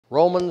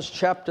Romans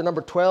chapter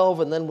number 12,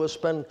 and then we'll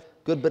spend a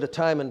good bit of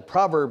time in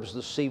Proverbs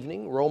this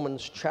evening.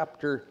 Romans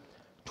chapter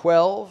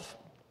 12,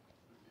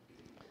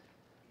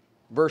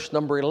 verse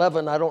number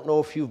 11. I don't know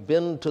if you've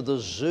been to the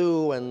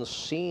zoo and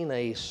seen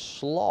a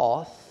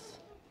sloth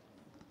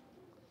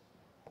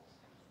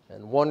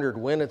and wondered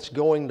when it's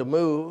going to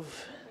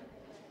move.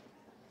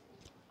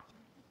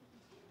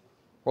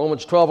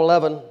 Romans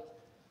 12:11,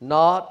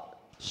 not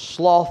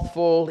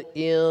slothful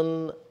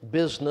in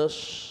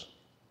business.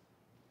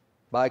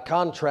 By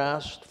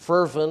contrast,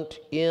 fervent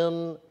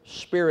in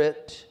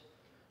spirit.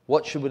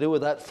 What should we do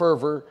with that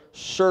fervor?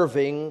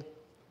 Serving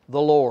the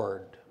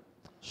Lord.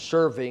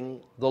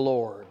 Serving the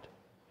Lord.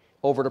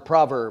 Over to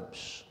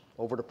Proverbs.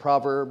 Over to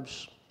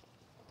Proverbs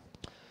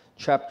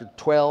chapter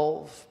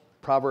 12.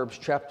 Proverbs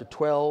chapter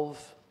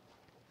 12.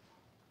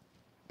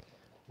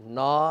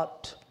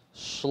 Not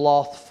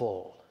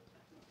slothful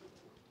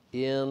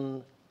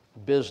in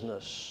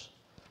business.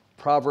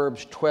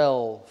 Proverbs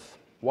 12.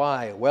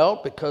 Why? Well,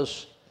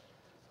 because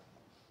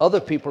other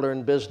people are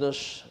in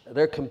business,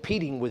 they're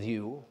competing with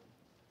you.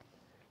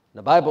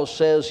 The Bible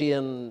says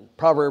in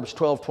Proverbs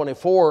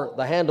 12:24,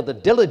 the hand of the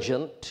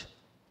diligent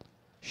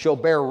shall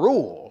bear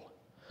rule,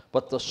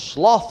 but the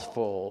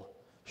slothful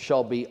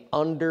shall be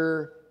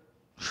under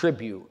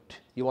tribute.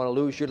 You want to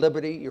lose your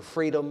liberty, your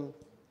freedom?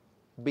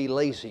 Be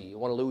lazy. You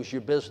want to lose your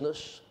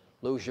business,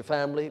 lose your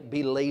family?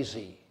 Be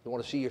lazy. You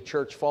want to see your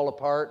church fall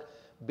apart?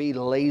 Be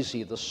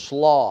lazy. The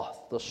sloth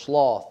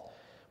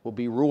will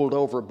be ruled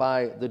over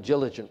by the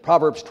diligent.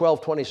 Proverbs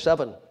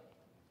 12:27.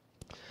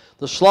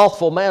 The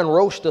slothful man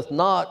roasteth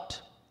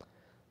not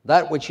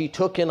that which he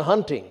took in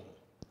hunting,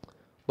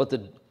 but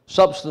the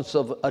substance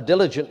of a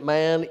diligent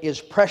man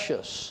is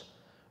precious.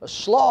 A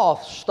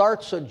sloth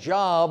starts a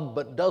job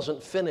but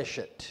doesn't finish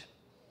it.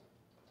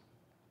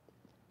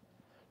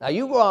 Now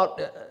you go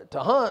out to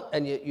hunt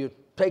and you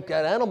take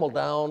that animal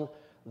down,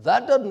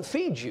 that doesn't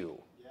feed you.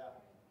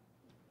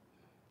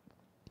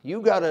 You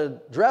got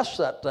to dress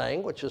that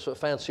thing, which is a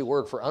fancy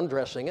word for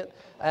undressing it,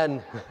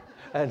 and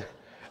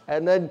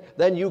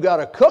then you got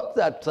to cook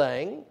that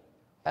thing,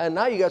 and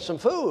now you got some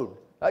food.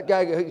 That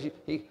guy,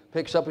 he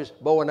picks up his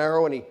bow and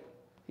arrow and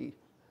he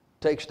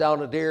takes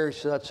down a deer. He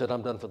says, "That's it,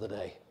 I'm done for the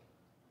day."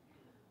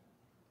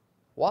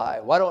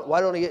 Why? Why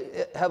don't he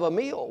have a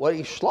meal? Well,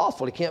 he's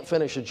slothful. He can't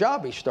finish a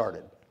job he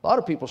started. A lot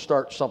of people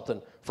start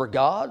something for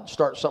God,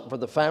 start something for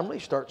the family,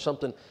 start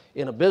something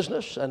in a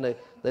business, and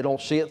they don't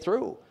see it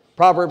through.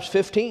 Proverbs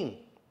 15,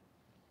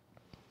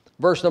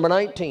 verse number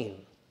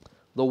 19.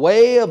 The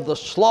way of the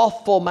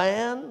slothful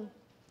man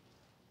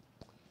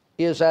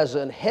is as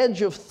an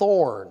hedge of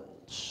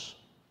thorns,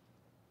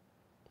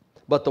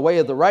 but the way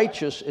of the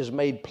righteous is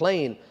made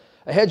plain.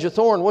 A hedge of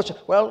thorns,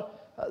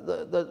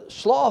 the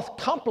sloth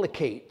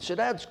complicates. It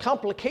adds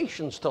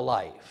complications to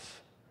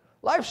life.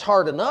 Life's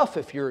hard enough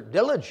if you're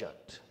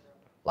diligent.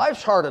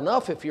 Life's hard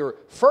enough if you're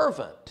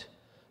fervent.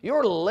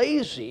 You're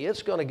lazy,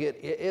 it's going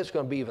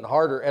to be even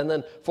harder. And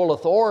then full of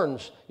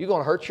thorns, you're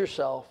going to hurt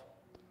yourself.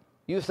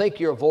 You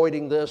think you're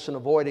avoiding this and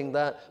avoiding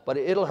that, but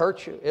it'll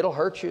hurt you. It'll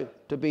hurt you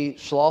to be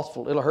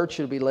slothful. It'll hurt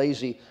you to be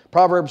lazy.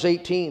 Proverbs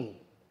 18.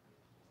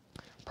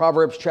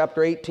 Proverbs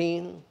chapter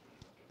 18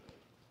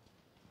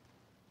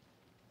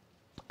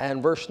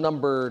 and verse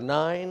number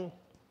 9.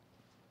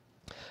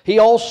 He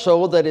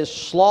also that is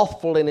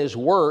slothful in his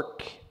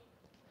work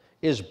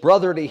is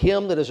brother to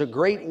him that is a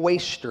great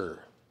waster.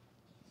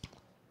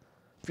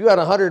 If you had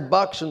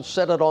 $100 and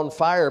set it on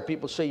fire,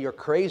 people say you're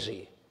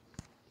crazy.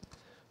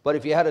 But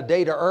if you had a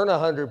day to earn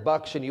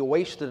 $100 and you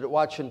wasted it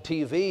watching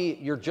TV,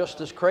 you're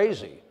just as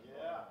crazy.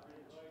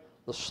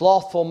 The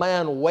slothful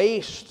man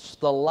wastes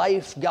the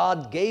life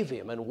God gave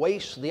him and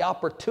wastes the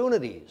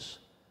opportunities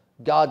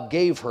God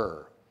gave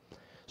her.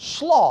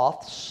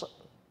 Sloths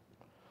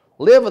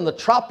live in the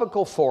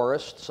tropical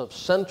forests of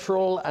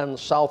Central and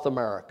South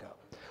America.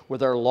 With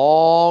their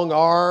long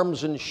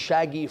arms and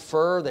shaggy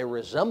fur, they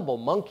resemble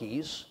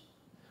monkeys,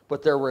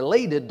 but they're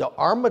related to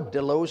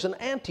armadillos and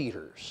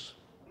anteaters.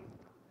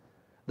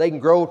 They can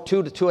grow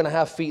 2 to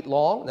 2.5 feet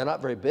long. They're not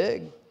very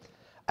big,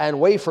 and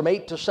weigh from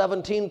 8 to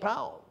 17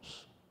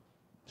 pounds.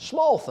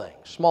 Small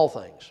things, small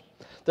things.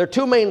 There are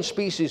two main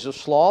species of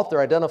sloth. They're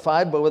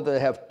identified by whether they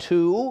have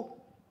 2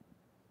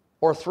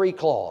 or 3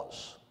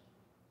 claws.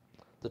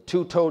 The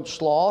two-toed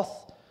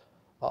sloth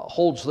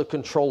holds the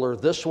controller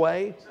this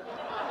way.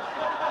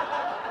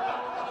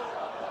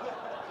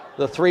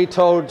 The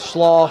three-toed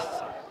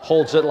sloth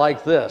holds it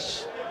like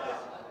this.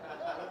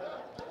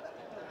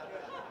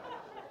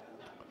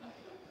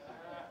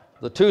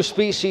 The two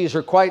species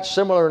are quite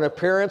similar in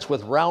appearance,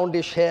 with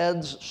roundish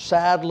heads,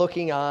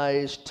 sad-looking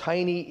eyes,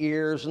 tiny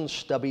ears, and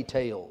stubby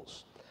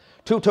tails.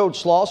 Two-toed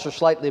sloths are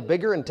slightly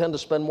bigger and tend to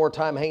spend more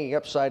time hanging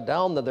upside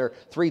down than their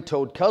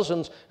three-toed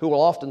cousins, who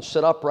will often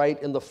sit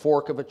upright in the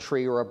fork of a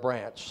tree or a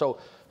branch. So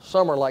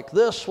some are like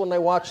this when they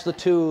watch the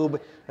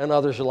tube, and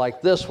others are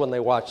like this when they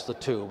watch the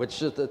tube. It's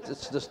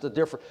just a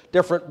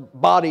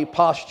different body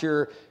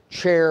posture,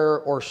 chair,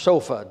 or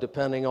sofa,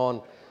 depending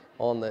on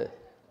the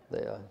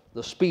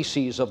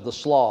species of the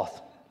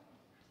sloth.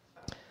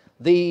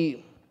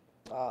 The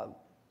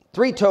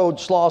Three-toed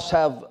sloths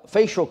have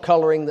facial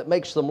coloring that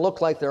makes them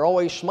look like they're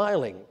always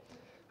smiling.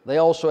 They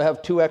also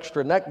have 2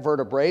 extra neck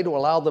vertebrae to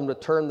allow them to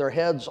turn their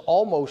heads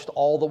almost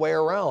all the way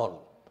around,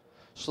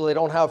 so they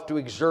don't have to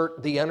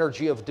exert the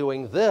energy of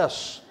doing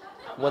this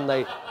when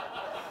they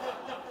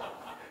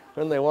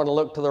want to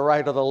look to the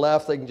right or the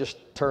left. They can just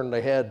turn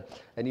their head.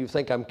 And you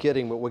think I'm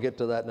kidding, but we'll get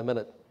to that in a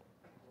minute.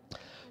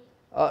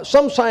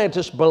 Some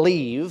scientists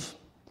believe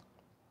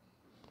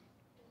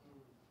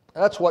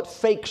that's what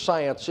fake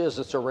science is.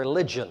 It's a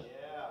religion.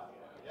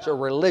 It's a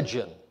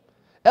religion.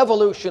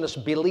 Evolutionists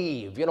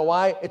believe. You know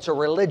why? It's a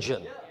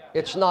religion.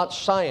 It's not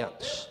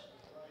science.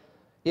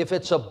 If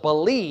it's a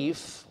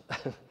belief,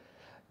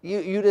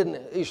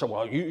 you say,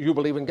 well, you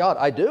believe in God.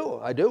 I do.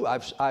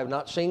 I've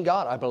not seen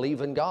God. I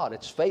believe in God.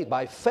 It's faith.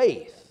 By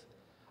faith.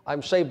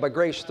 I'm saved by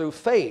grace through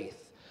faith.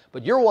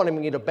 But you're wanting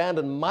me to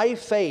abandon my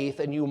faith,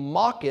 and you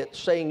mock it,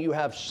 saying you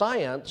have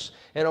science.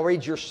 And I'll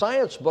read your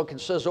science book. It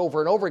says over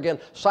and over again,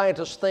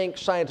 scientists think,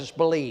 scientists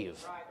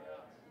believe.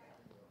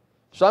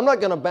 So I'm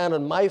not going to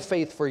abandon my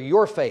faith for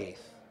your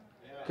faith,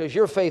 because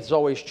your faith is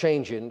always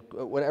changing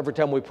every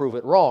time we prove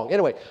it wrong.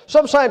 Anyway,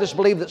 some scientists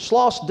believe that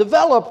sloths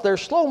developed their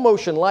slow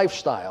motion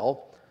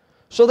lifestyle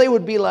so they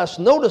would be less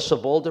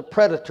noticeable to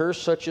predators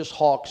such as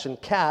hawks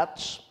and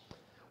cats,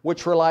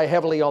 which rely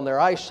heavily on their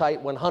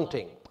eyesight when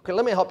hunting. Okay,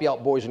 let me help you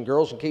out, boys and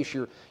girls, in case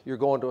you're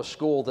going to a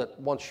school that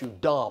wants you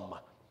dumb.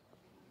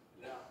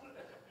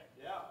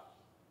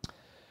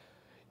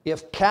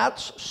 If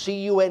cats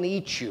see you and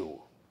eat you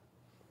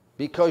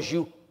because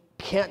you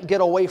can't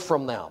get away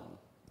from them,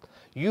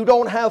 you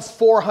don't have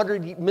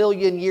 400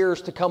 million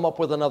years to come up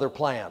with another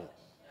plan.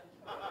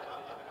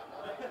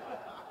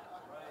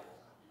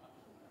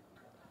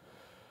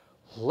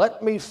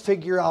 Let me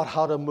figure out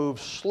how to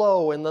move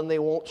slow, and then they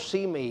won't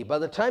see me. By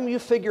the time you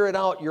figure it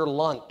out, you're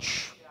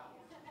lunch.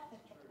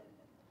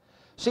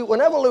 See,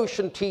 when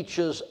evolution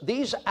teaches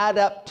these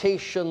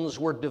adaptations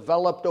were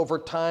developed over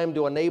time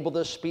to enable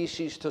this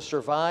species to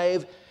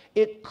survive,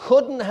 it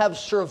couldn't have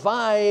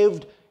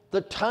survived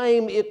the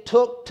time it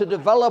took to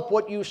develop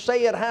what you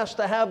say it has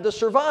to have to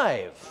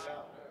survive.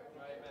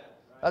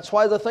 That's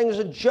why the thing's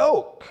a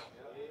joke.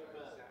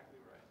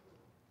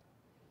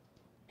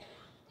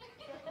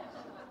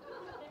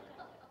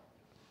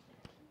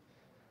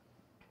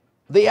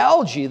 The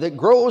algae that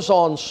grows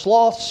on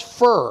sloth's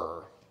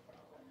fur,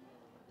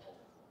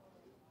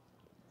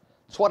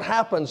 it's what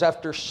happens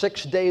after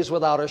 6 days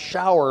without a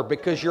shower,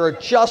 because you're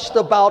just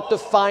about to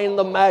find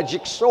the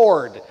magic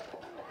sword.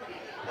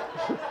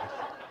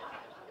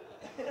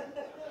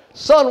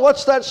 Son,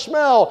 what's that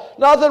smell?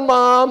 Nothing,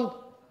 Mom.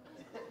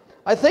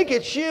 I think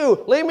it's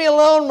you. Leave me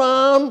alone,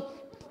 Mom.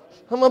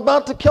 I'm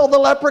about to kill the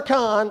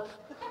leprechaun.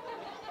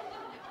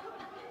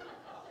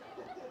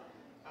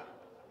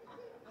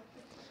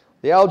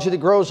 The algae that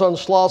grows on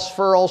sloth's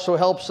fur also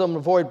helps them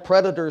avoid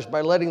predators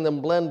by letting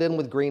them blend in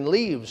with green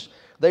leaves.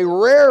 They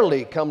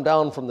rarely come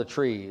down from the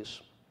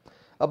trees.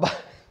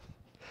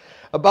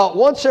 About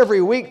once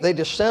every week, they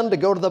descend to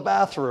go to the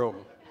bathroom.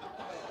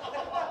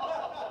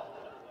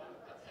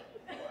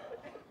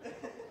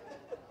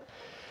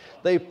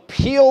 They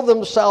peel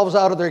themselves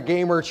out of their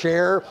gamer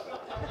chair.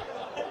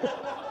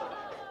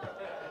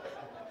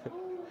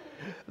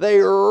 They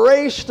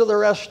race to the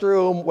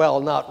restroom. Well,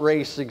 not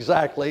race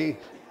exactly.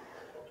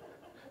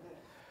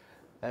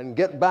 And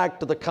get back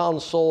to the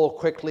console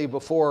quickly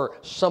before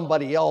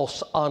somebody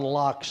else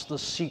unlocks the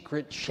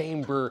secret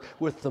chamber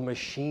with the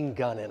machine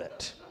gun in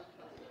it.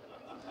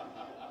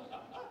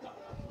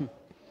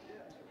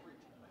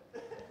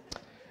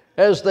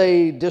 As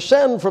they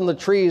descend from the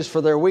trees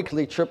for their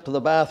weekly trip to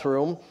the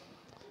bathroom,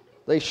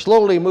 they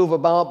slowly move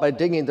about by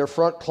digging their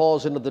front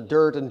claws into the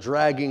dirt and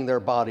dragging their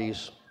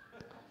bodies.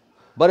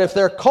 But if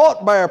they're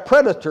caught by a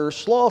predator,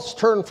 sloths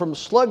turn from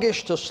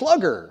sluggish to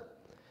slugger,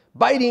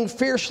 biting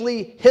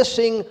fiercely,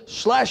 hissing,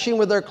 slashing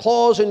with their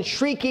claws, and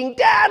shrieking,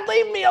 "Dad,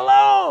 leave me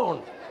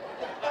alone!"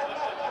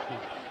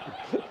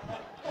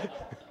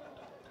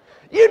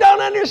 "You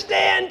don't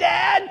understand,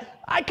 Dad.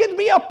 I could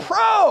be a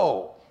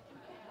pro."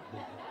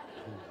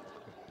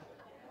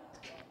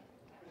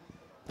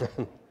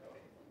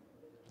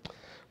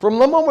 From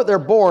the moment they're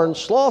born,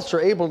 sloths are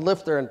able to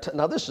lift their,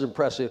 now this is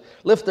impressive,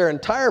 lift their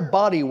entire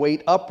body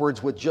weight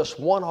upwards with just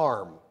one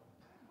arm.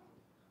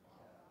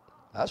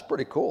 That's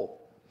pretty cool.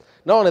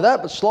 Not only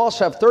that, but sloths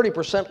have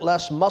 30%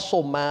 less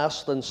muscle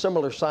mass than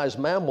similar-sized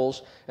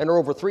mammals and are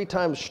over 3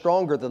 times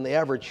stronger than the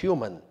average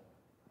human.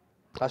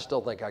 I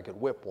still think I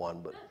could whip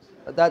one, but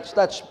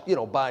that's you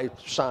know, by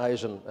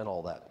size and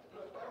all that.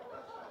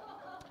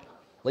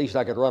 At least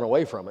I could run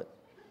away from it.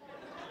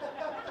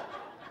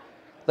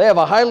 They have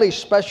a highly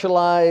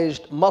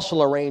specialized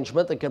muscle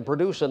arrangement that can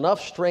produce enough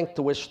strength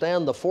to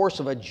withstand the force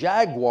of a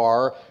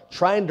jaguar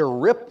trying to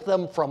rip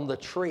them from the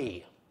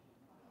tree.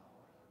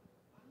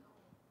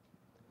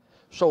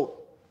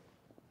 So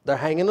they're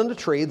hanging in the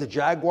tree, the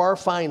jaguar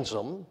finds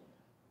them.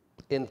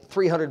 In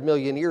 300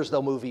 million years,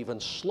 they'll move even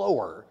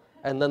slower,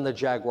 and then the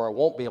jaguar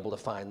won't be able to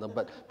find them.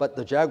 But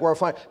the jaguar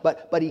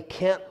but he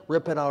can't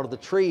rip it out of the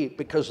tree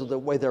because of the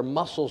way their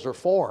muscles are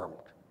formed.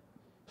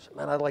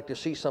 Man, I'd like to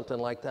see something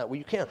like that. Well,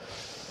 you can't.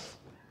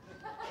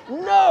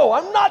 No,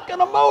 I'm not going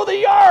to mow the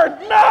yard.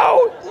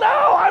 No,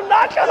 I'm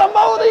not going to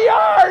mow the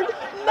yard.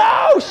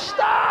 No,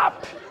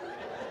 stop.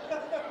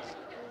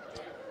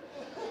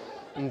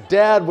 And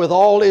Dad, with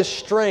all his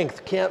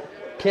strength, can't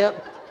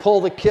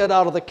pull the kid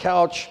out of the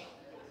couch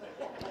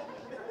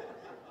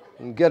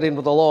and get him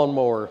to the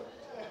lawnmower.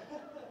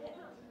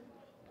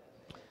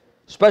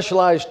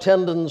 Specialized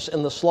tendons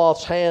in the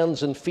sloth's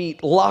hands and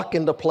feet lock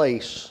into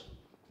place,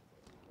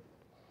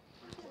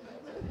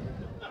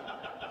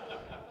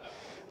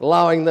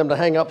 allowing them to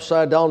hang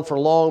upside down for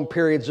long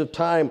periods of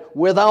time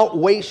without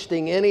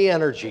wasting any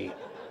energy.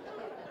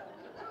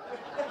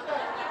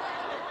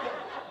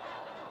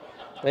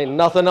 Ain't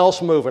nothing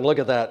else moving. Look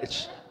at that.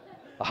 It's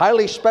a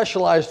highly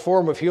specialized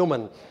form of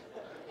human.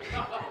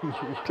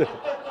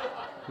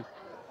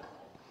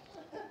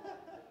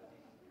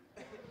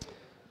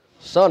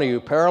 Son, are you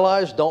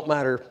paralyzed? Don't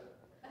matter.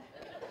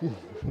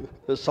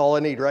 That's all I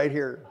need right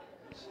here.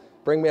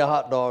 Bring me a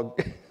hot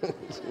dog.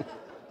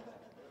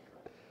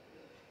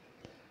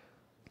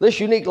 This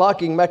unique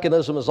locking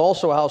mechanism is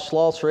also how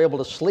sloths are able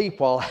to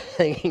sleep while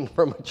hanging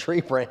from a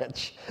tree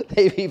branch.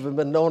 They've even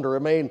been known to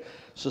remain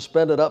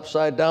suspended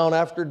upside down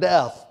after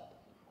death.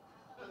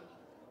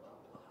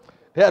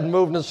 They hadn't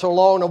moved in so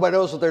long, nobody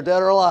knows if they're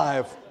dead or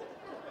alive.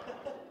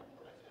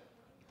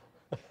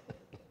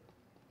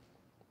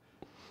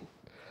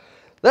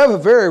 They have a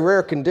very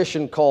rare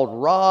condition called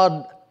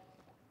rod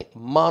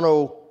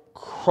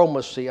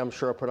monochromacy. I'm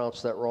sure I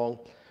pronounced that wrong.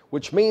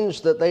 Which means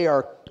that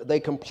they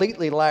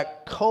completely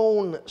lack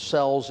cone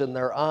cells in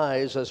their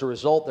eyes. As a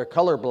result, they're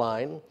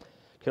colorblind,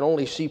 can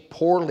only see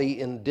poorly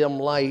in dim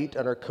light,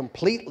 and are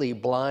completely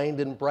blind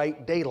in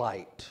bright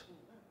daylight.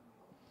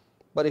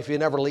 But if you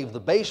never leave the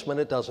basement,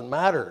 it doesn't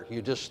matter.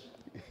 You just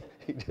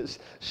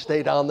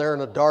stay down there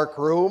in a dark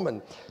room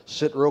and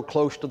sit real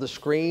close to the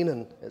screen,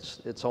 and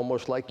it's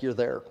almost like you're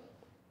there.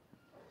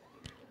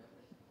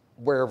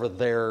 Wherever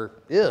there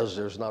is,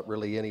 there's not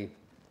really any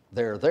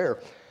there.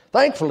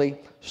 Thankfully,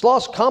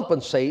 sloths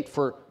compensate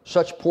for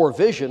such poor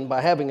vision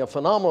by having a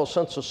phenomenal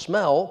sense of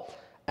smell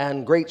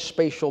and great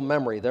spatial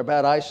memory. Their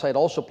bad eyesight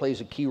also plays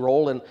a key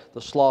role in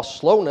the sloth's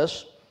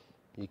slowness.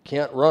 You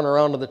can't run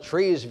around in the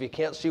trees if you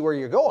can't see where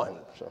you're going.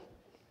 So.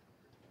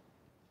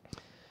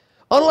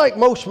 Unlike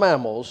most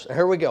mammals,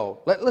 here we go.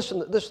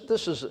 Listen,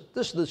 this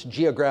is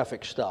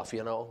geographic stuff,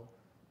 you know.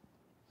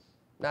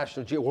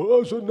 National Geographic. Well,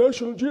 that's a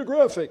National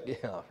Geographic.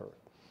 Yeah.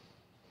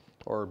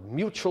 Or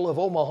Mutual of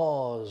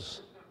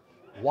Omaha's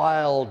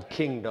Wild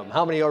Kingdom.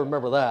 How many of you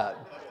remember that?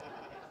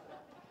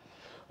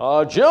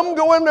 Jim,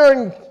 go in there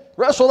and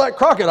wrestle that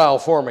crocodile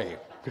for me.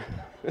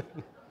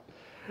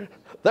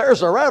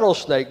 There's a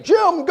rattlesnake.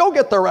 Jim, go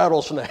get the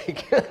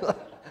rattlesnake.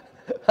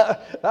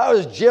 That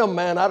was Jim,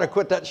 man. I'd have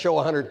quit that show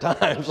 100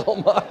 times.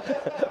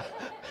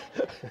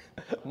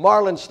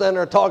 Marlon standing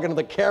there talking to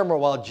the camera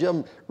while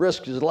Jim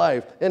risked his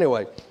life.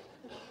 Anyway.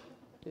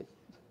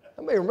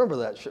 I may remember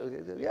that show.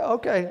 Yeah,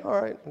 okay,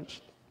 all right.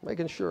 Just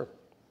making sure.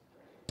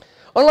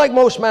 Unlike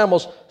most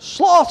mammals,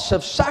 sloths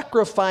have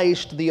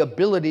sacrificed the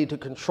ability to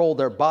control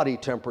their body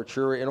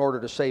temperature in order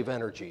to save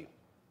energy.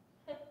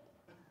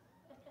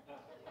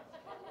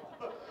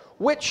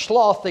 Which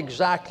sloth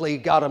exactly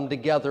got them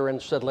together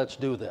and said, let's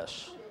do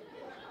this?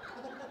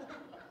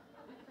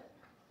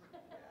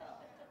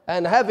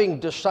 And having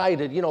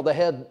decided, you know, the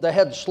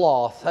head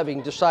sloth,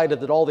 having decided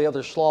that all the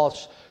other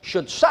sloths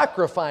should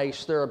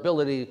sacrifice their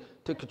ability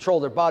to control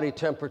their body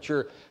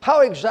temperature, how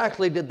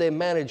exactly did they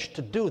manage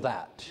to do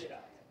that?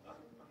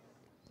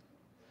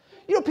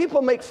 You know,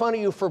 people make fun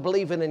of you for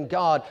believing in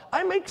God.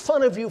 I make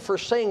fun of you for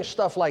saying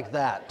stuff like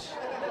that.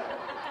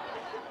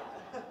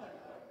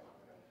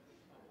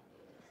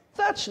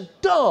 That's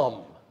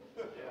dumb.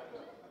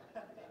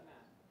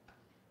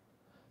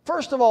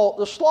 First of all,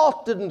 the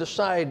sloth didn't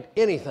decide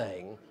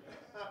anything.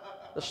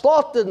 The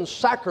sloth didn't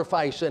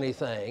sacrifice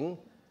anything.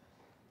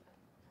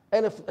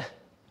 And if...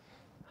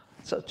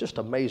 It's just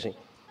amazing.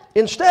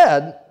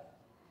 Instead,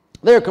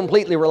 they're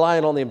completely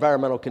reliant on the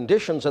environmental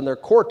conditions, and their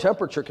core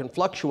temperature can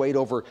fluctuate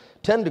over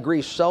 10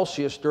 degrees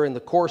Celsius during the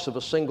course of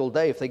a single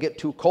day. If they get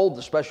too cold,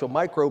 the special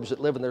microbes that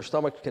live in their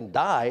stomach can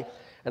die,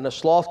 and the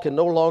sloth can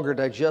no longer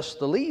digest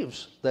the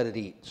leaves that it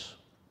eats.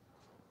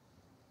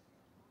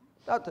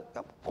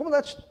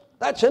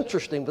 That's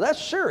interesting, but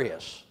that's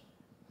serious.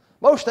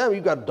 Most of the time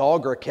you've got a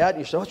dog or a cat, and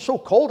you say, oh, it's so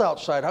cold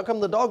outside. How come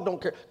the dog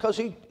don't care? Because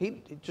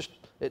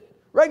it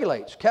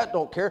regulates. Cat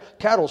don't care.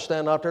 Cat will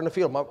stand out there in the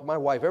field. My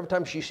wife, every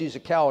time she sees a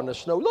cow in the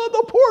snow, look,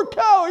 the poor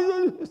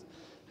cow.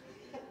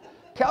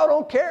 Cow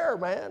don't care,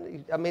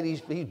 man. I mean,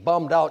 he's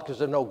bummed out because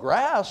there's no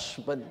grass,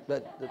 but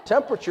the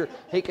temperature,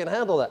 he can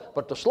handle that.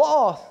 But the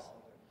sloth,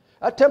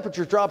 that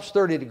temperature drops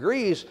 30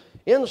 degrees.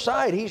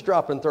 Inside, he's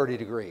dropping 30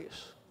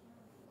 degrees.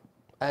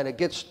 And it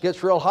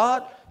gets real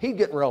hot, he's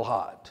getting real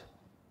hot.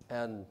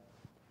 And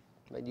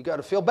man, you got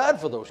to feel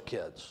bad for those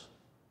kids.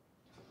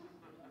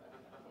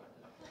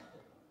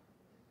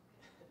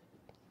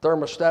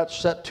 Thermostat's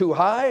set too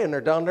high and they're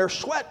down there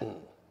sweating.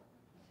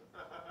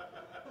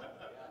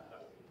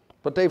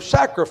 But they've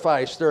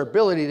sacrificed their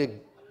ability to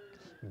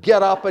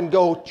get up and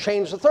go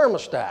change the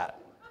thermostat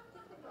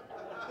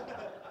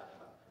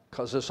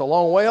because it's a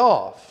long way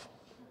off.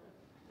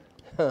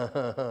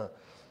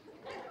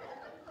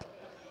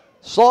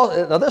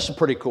 Sloth, now this is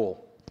pretty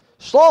cool.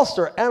 Sloths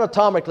are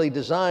anatomically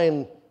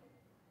designed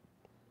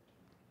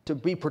to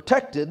be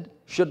protected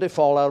should they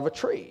fall out of a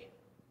tree.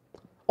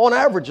 On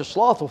average, a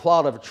sloth will fall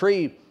out of a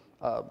tree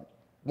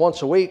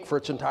once a week for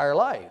its entire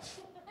life.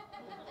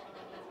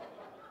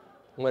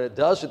 When it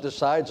does, it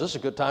decides this is a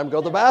good time to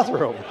go to the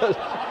bathroom.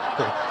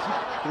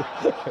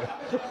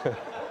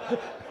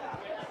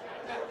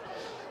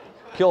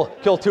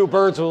 Kill two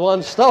birds with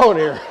one stone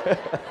here.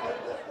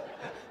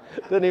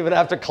 Didn't even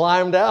have to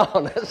climb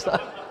down. That's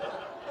not...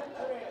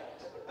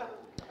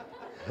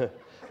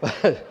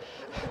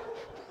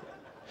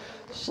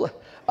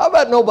 I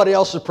bet nobody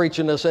else is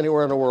preaching this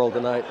anywhere in the world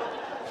tonight.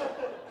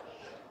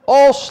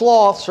 All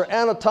sloths are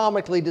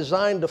anatomically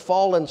designed to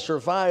fall and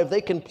survive.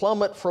 They can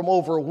plummet from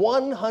over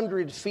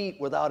 100 feet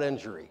without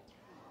injury.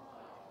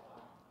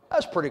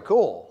 That's pretty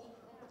cool.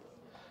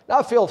 Now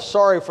I feel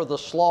sorry for the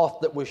sloth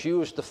that was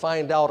used to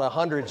find out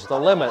 100's the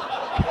limit.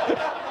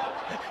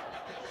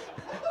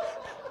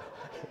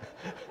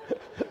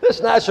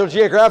 This National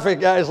Geographic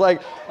guy is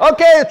like,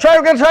 okay,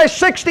 we're going to try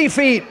 60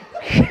 feet.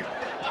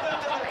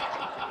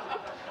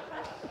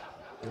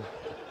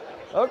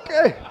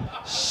 Okay,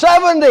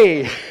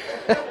 70.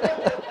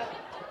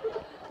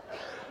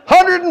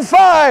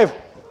 105.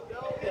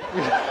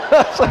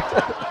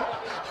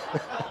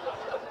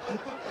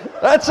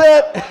 That's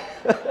it.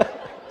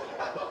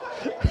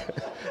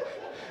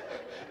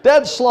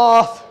 Dead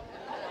sloth.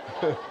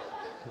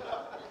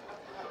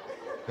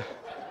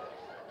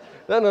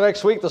 Then the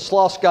next week the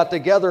sloths got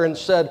together and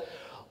said,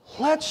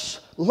 let's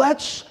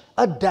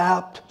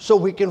adapt so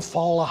we can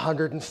fall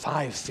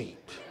 105 feet.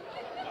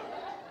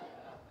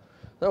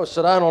 Noah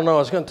said, I don't know,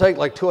 it's going to take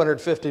like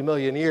 250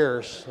 million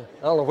years.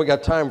 I don't know if we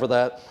got time for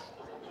that.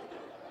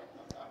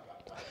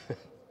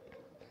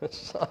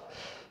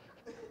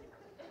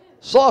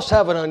 Sloths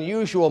have an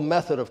unusual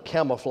method of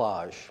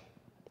camouflage.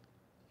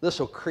 This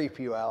will creep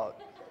you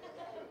out.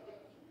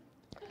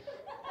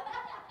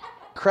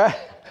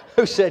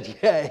 Who said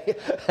yay?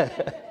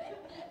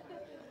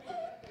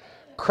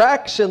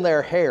 Cracks in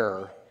their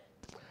hair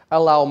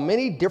allow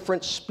many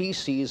different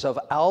species of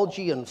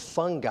algae and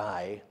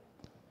fungi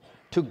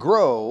to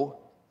grow,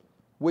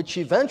 which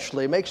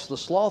eventually makes the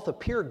sloth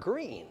appear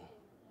green.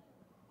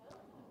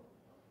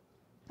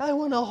 I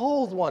want to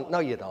hold one. No,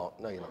 you don't.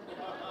 No, you don't.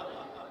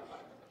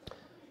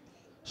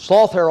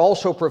 Sloth hair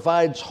also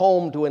provides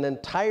home to an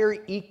entire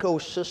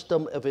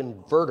ecosystem of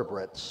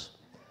invertebrates.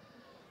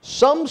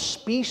 Some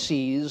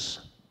species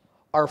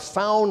are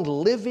found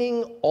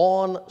living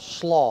on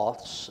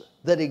sloths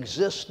that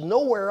exist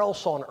nowhere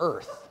else on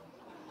Earth.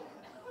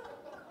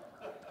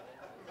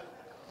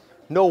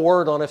 No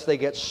word on if they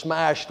get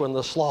smashed when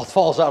the sloth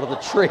falls out of the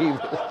tree.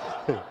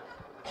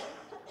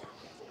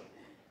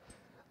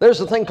 There's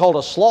a thing called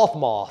a sloth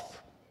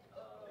moth.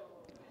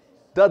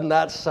 Doesn't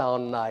that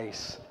sound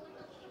nice?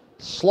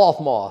 Sloth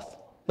moth.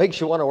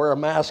 Makes you want to wear a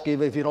mask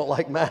even if you don't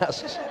like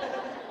masks.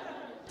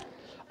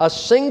 A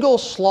single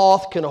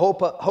sloth can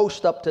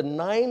host up to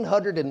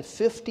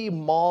 950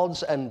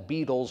 moths and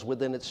beetles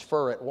within its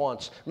fur at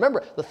once.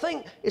 Remember, the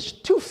thing is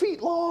 2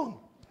 feet long.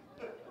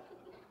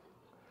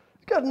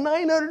 It's got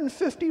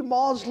 950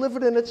 moths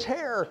living in its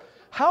hair.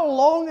 How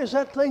long has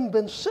that thing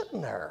been sitting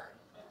there?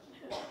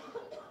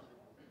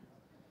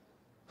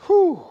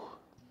 Whew.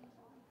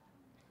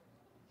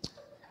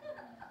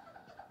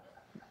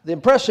 The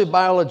impressive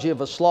biology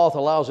of a sloth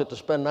allows it to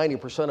spend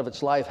 90% of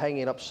its life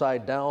hanging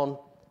upside down.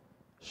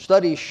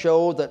 Studies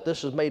show that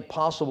this is made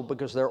possible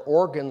because their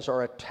organs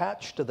are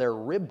attached to their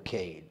rib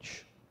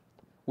cage,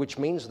 which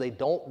means they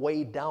don't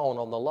weigh down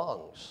on the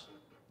lungs.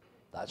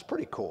 That's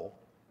pretty cool.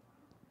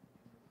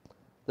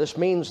 This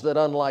means that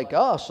unlike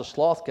us, a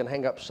sloth can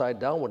hang upside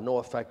down with no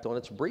effect on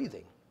its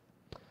breathing.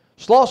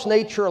 Sloth's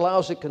nature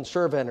allows it to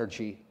conserve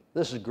energy.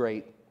 This is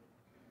great.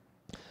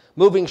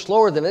 Moving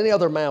slower than any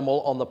other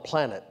mammal on the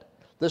planet,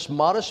 this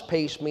modest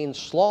pace means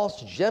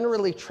sloths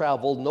generally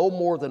travel no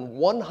more than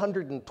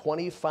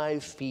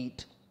 125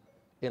 feet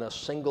in a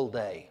single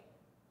day,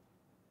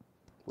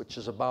 which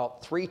is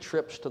about 3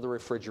 trips to the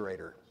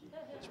refrigerator.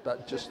 It's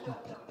about just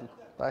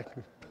back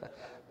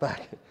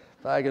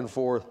and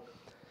forth.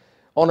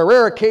 On a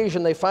rare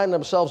occasion, they find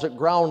themselves at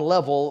ground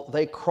level.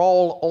 They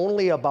crawl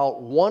only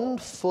about 1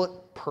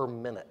 foot per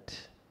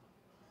minute.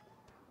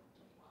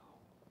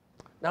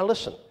 Now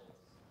listen.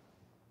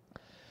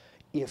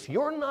 If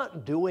you're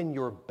not doing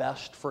your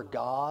best for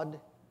God,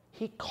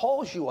 He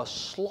calls you a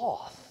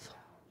sloth,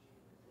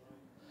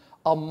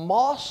 a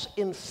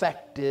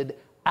moss-infected,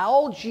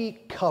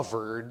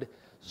 algae-covered,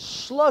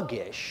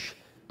 sluggish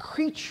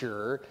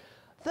creature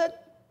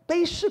that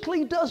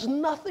basically does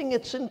nothing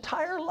its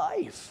entire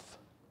life.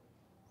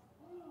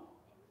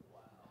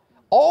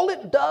 All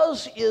it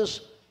does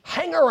is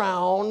hang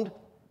around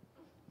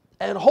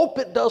and hope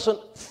it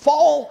doesn't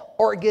fall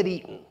or get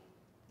eaten.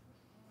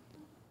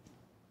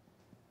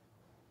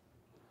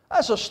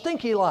 That's a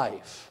stinky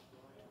life.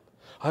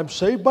 I'm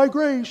saved by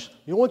grace.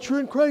 You know, once you're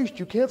in Christ,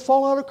 you can't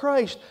fall out of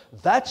Christ.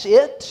 That's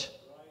it.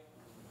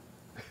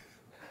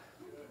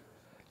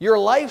 Your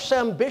life's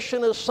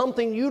ambition is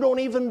something you don't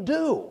even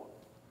do.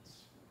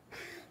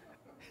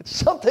 It's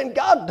something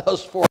God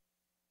does for you.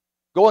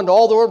 Go into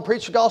all the world and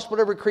preach the gospel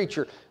to every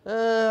creature.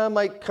 I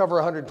might cover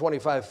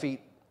 125 feet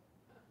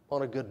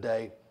on a good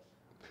day.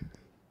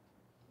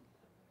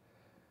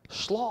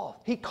 Sloth.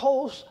 He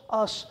calls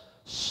us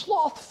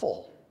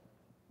slothful.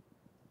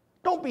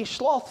 Don't be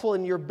slothful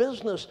in your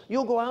business.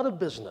 You'll go out of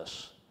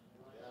business.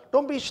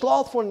 Don't be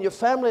slothful in your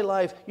family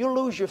life. You'll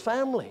lose your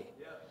family.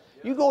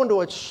 You go into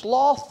a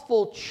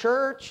slothful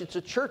church, it's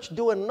a church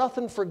doing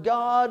nothing for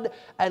God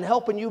and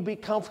helping you be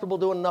comfortable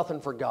doing nothing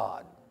for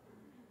God.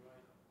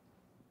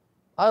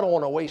 I don't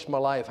want to waste my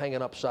life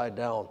hanging upside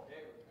down.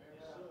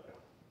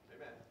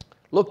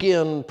 Look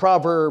in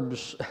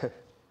Proverbs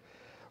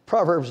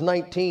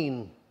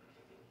 19.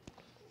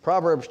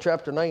 Proverbs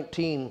chapter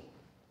 19.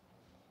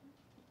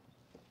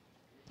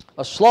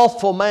 A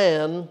slothful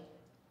man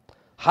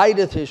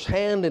hideth his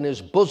hand in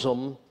his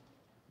bosom,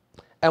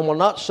 and will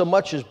not so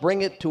much as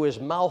bring it to his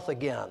mouth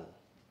again.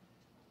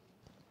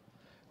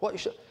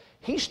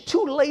 He's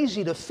too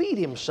lazy to feed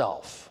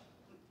himself.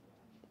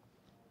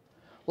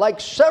 Like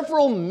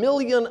several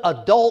million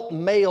adult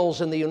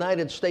males in the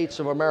United States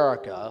of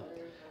America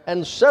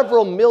and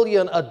several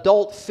million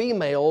adult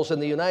females in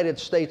the United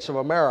States of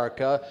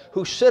America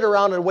who sit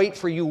around and wait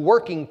for you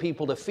working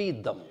people to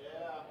feed them.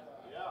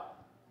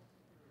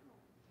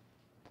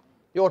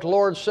 You know what the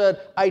Lord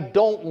said? I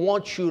don't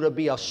want you to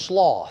be a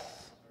sloth.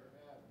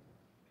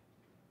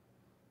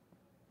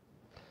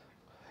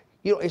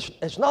 You know,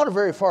 it's not a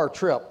very far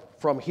trip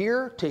from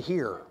here to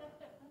here.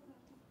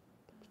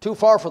 Too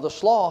far for the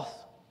sloth.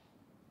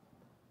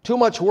 Too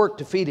much work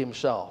to feed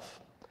himself.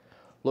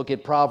 Look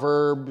at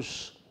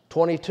Proverbs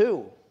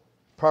 22.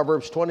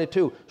 Proverbs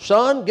 22.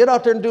 Son, get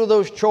out there and do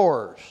those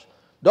chores.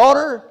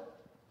 Daughter,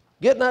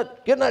 get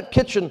in that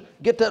kitchen,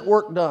 get that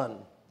work done.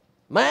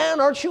 Man,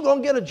 aren't you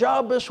going to get a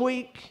job this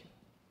week?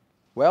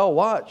 Well,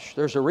 watch.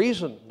 There's a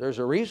reason. There's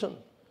a reason.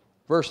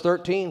 Verse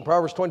 13,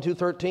 Proverbs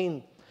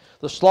 22:13.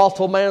 The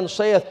slothful man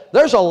saith,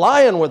 there's a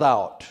lion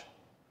without.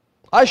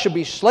 I should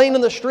be slain in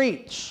the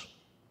streets.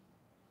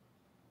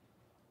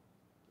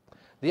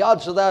 The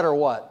odds of that are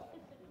what?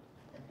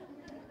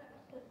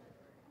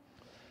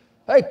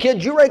 Hey,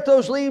 kid, you rake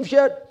those leaves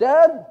yet?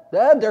 Dad,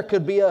 there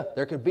could be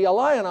a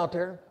lion out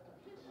there.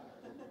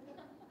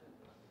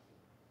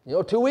 You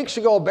know, 2 weeks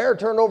ago, a bear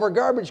turned over a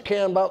garbage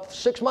can about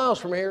 6 miles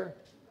from here.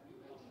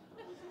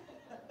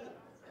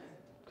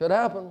 Could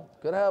happen,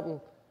 could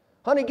happen.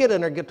 Honey, get in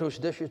there, get those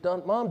dishes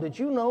done. Mom, did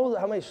you know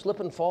how many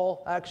slip and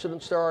fall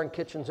accidents there are in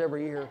kitchens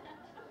every year?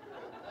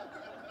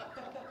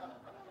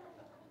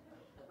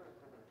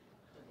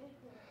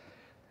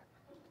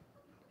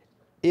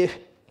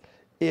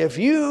 If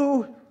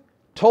you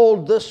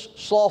told this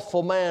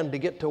slothful man to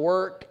get to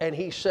work and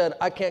he said,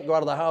 I can't go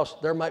out of the house,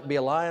 there might be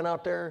a lion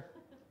out there,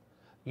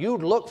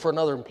 you'd look for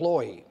another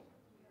employee.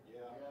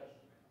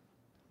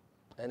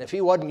 And if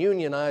he wasn't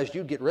unionized,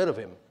 you'd get rid of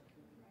him.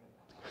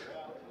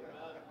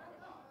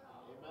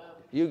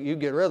 You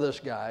get rid of this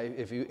guy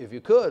if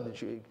you could,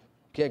 but you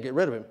can't get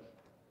rid of him.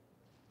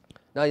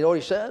 Now, you know what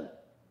he said?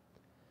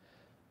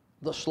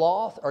 The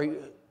sloth,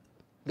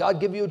 God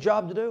give you a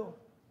job to do?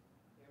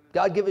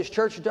 God give His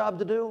church a job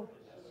to do?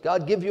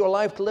 God give you a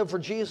life to live for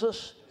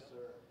Jesus?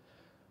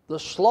 The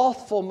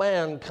slothful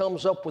man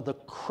comes up with the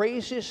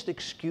craziest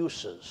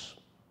excuses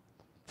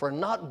for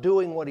not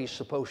doing what he's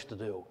supposed to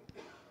do.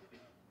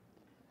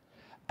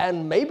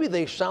 And maybe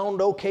they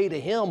sound okay to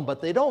him,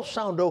 but they don't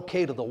sound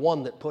okay to the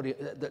one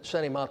that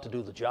sent him out to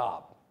do the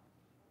job.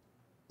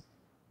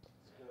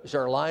 Is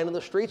there a lion in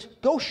the streets?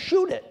 Go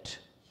shoot it.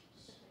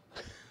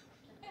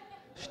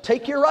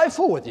 Take your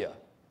rifle with you.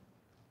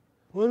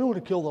 Well, I don't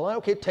want to kill the lion.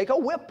 Okay, take a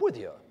whip with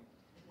you.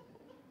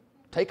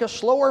 Take a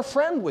slower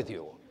friend with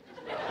you.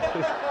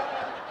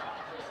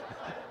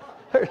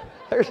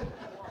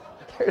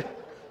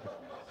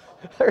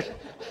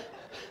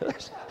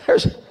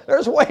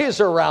 There's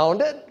ways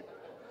around it.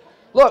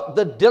 Look,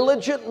 the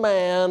diligent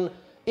man,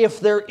 if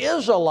there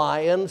is a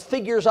lion,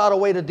 figures out a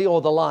way to deal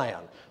with the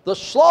lion. The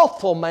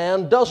slothful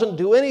man doesn't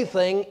do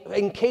anything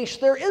in case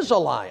there is a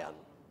lion.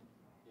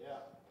 Yeah.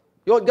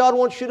 You know what God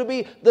wants you to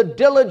be? The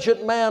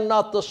diligent man,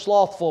 not the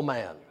slothful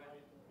man.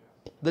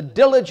 The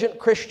diligent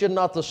Christian,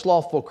 not the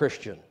slothful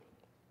Christian.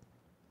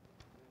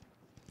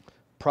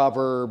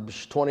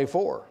 Proverbs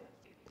 24.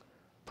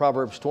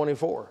 Proverbs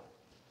 24.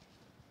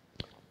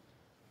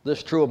 This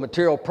is true of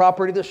material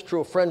property. This is true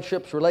of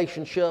friendships,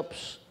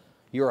 relationships,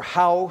 your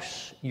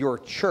house, your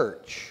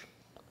church.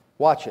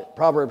 Watch it.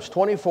 Proverbs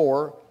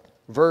 24,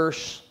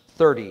 verse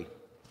 30.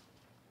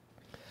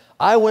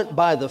 I went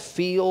by the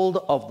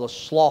field of the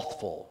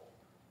slothful,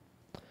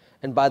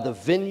 and by the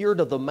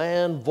vineyard of the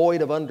man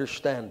void of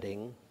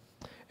understanding,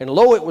 and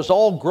lo, it was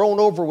all grown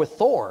over with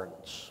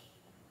thorns,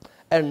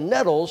 and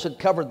nettles had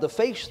covered the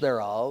face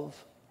thereof,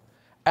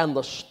 and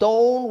the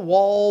stone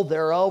wall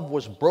thereof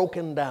was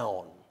broken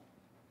down.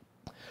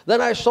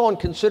 Then I saw and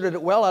considered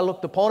it well. I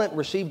looked upon it and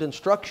received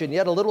instruction.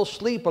 Yet a little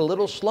sleep, a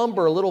little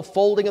slumber, a little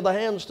folding of the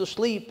hands to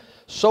sleep.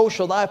 So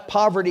shall thy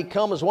poverty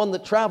come as one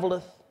that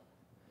traveleth,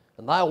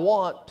 and thy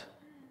want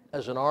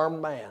as an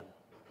armed man.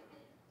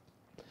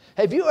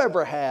 Have you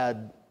ever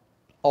had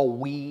a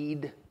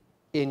weed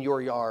in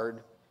your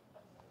yard?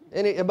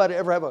 Anybody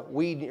ever have a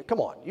weed?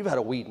 Come on, you've had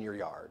a weed in your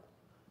yard.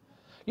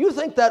 You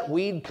think that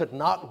weed could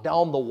knock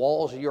down the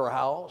walls of your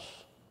house?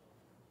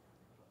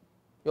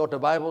 You know what the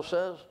Bible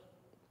says?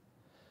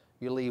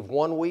 You leave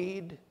one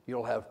weed,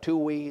 you'll have two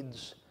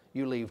weeds.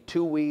 You leave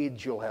two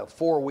weeds, you'll have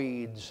four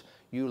weeds.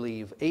 You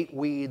leave 8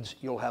 weeds,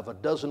 you'll have a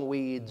dozen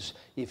weeds.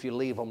 If you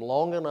leave them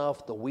long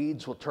enough, the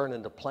weeds will turn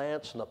into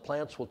plants, and the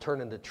plants will turn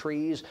into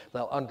trees.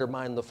 They'll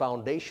undermine the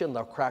foundation,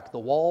 they'll crack the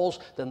walls,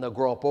 then they'll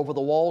grow up over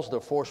the walls.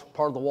 They'll force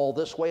part of the wall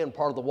this way and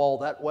part of the wall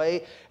that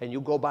way. And you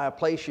go by a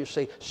place, you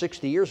say,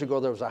 60 years ago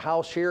there was a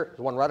house here,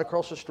 the one right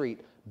across the street.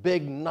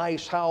 Big,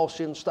 nice house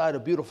inside a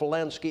beautiful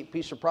landscape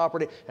piece of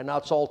property, and now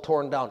it's all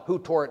torn down. Who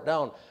tore it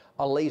down?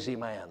 A lazy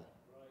man.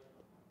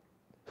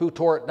 Who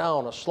tore it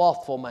down? A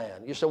slothful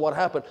man. You say, what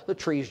happened? The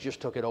trees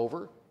just took it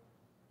over.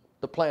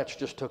 The plants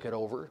just took it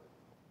over.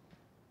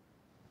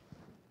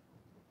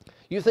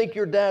 You think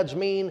your dad's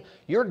mean?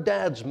 Your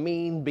dad's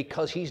mean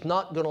because he's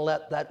not going to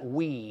let that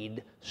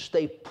weed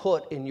stay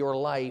put in your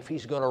life.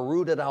 He's going to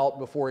root it out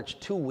before it's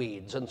 2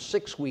 weeds and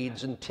 6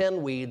 weeds and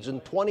 10 weeds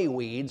and 20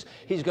 weeds.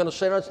 He's going to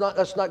say, no,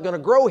 that's not going to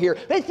grow here.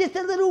 It's just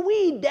a little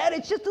weed, Dad.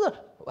 It's just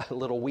a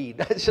little weed.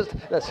 It's just,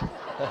 that's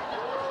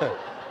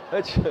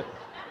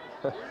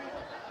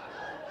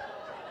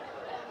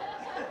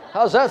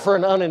how's that for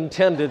an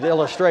unintended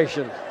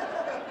illustration?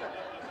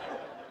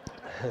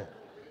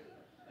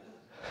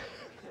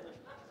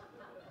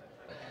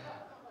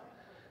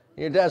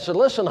 Your dad said,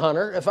 listen,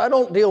 Hunter, if I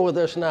don't deal with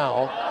this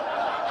now,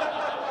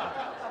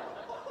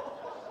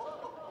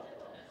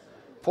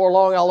 before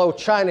long I'll owe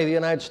China the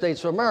United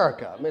States of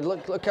America. I mean,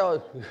 look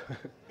how...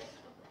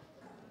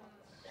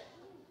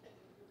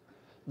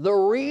 The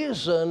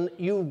reason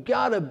you've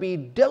got to be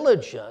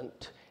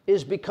diligent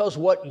is because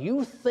what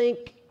you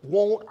think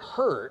won't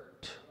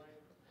hurt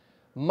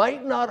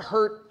might not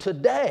hurt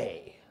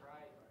today.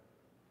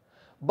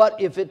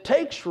 But if it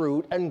takes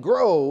root and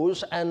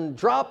grows and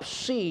drops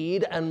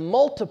seed and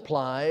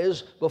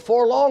multiplies,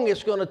 before long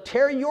it's going to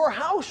tear your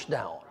house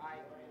down.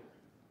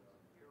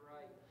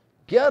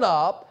 Get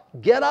up,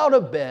 get out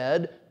of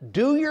bed,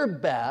 do your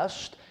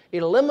best,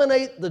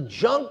 eliminate the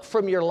junk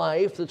from your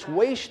life that's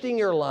wasting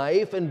your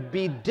life, and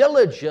be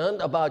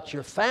diligent about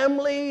your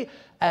family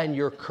and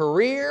your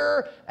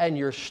career and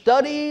your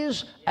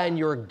studies and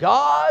your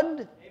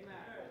God.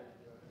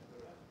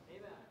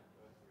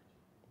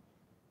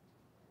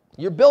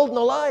 You're building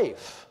a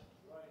life.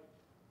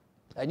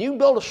 And you can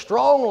build a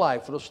strong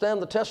life that'll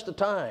stand the test of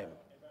time.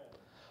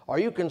 Or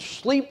you can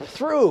sleep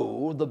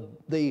through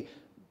the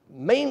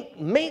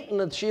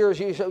maintenance years.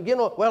 You say, you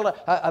know, well,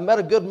 I met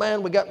a good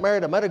man, we got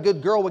married. I met a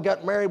good girl, we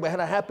got married. We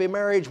had a happy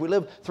marriage. We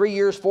lived 3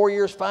 years, 4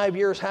 years, 5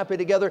 years happy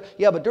together.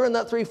 Yeah, but during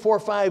that 3, 4,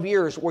 5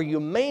 years, were you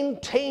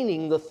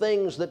maintaining the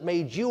things that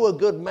made you a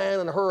good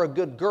man and her a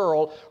good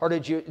girl? Or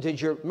did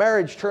your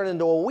marriage turn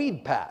into a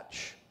weed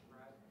patch?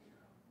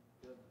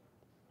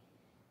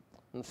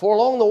 And before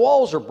long, the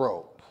walls are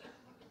broke.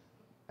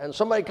 And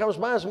somebody comes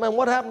by and says, man,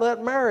 what happened to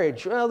that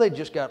marriage? Well, they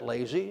just got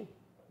lazy.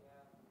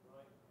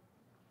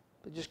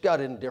 They just got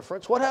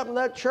indifference. What happened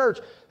to that church?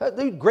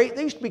 They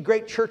used to be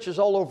great churches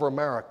all over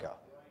America.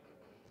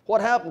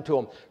 What happened to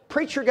them?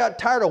 Preacher got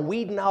tired of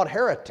weeding out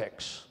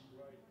heretics.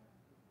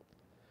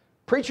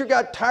 Preacher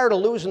got tired of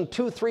losing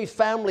 2, 3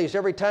 families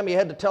every time he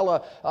had to tell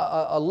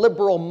a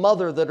liberal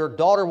mother that her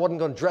daughter wasn't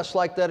going to dress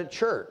like that at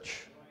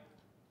church.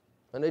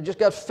 And they just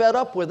got fed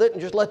up with it and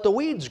just let the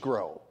weeds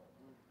grow.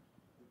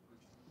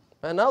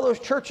 And now those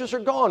churches are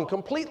gone,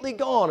 completely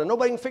gone, and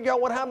nobody can figure out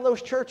what happened to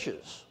those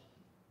churches.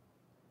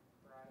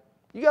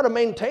 You got to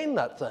maintain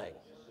that thing.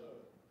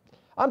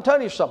 I'm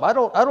telling you something. I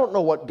don't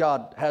know what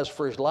God has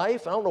for his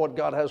life. I don't know what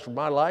God has for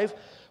my life.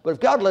 But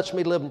if God lets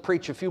me live and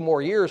preach a few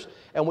more years,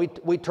 and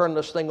we turn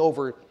this thing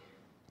over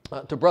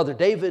to Brother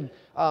David,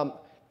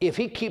 if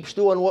he keeps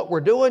doing what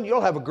we're doing,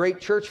 you'll have a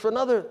great church for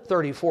another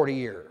 30, 40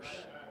 years.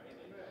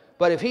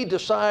 But if he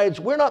decides,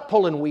 we're not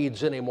pulling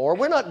weeds anymore,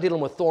 we're not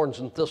dealing with thorns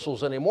and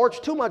thistles anymore, it's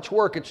too much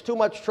work, it's too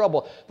much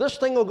trouble, this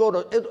thing will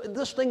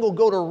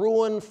go to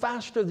ruin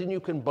faster than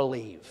you can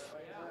believe.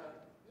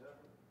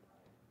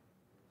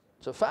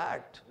 It's a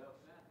fact.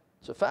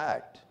 It's a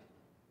fact.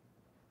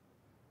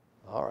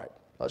 All right,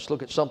 let's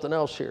look at something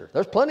else here.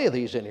 There's plenty of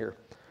these in here.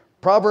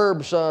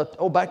 Proverbs,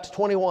 back to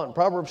 21,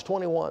 Proverbs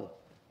 21.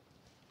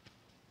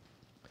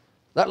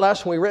 That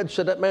last one we read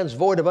said that man's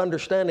void of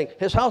understanding.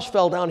 His house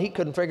fell down. He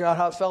couldn't figure out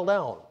how it fell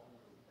down.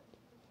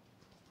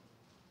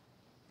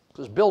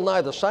 Because Bill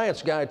Nye, the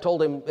science guy,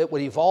 told him it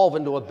would evolve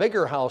into a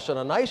bigger house and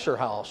a nicer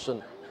house.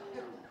 And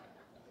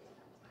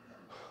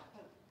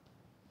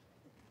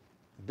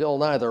Bill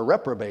Nye, the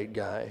reprobate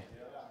guy.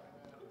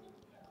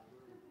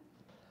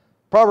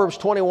 Proverbs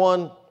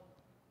 21,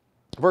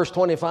 verse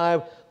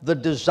 25, the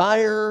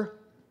desire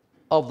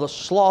of the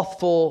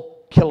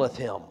slothful killeth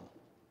him.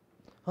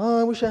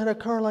 Oh, I wish I had a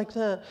car like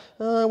that.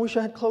 Oh, I wish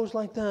I had clothes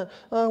like that.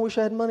 Oh, I wish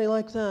I had money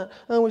like that.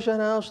 Oh, I wish I had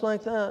a house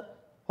like that.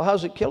 Well, how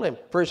does it kill him?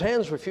 For his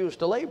hands refuse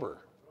to labor.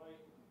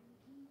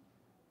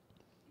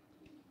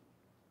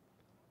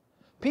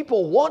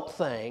 People want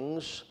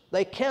things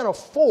they can't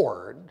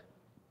afford,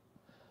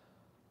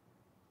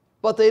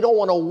 but they don't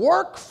want to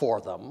work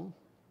for them.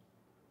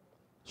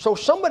 So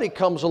somebody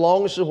comes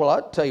along and says, well,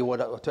 I'll tell you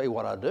what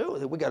I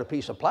do. We got a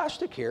piece of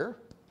plastic here.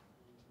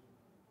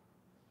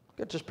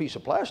 Get this piece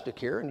of plastic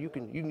here, and you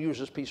can use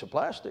this piece of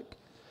plastic.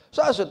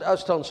 So I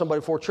was telling somebody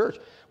before church,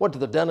 went to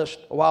the dentist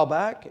a while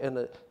back, and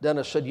the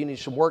dentist said, you need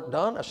some work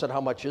done. I said,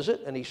 how much is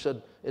it? And he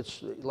said,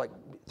 it's like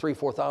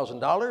 $3,000,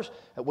 $4,000.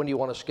 When do you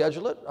want to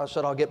schedule it? I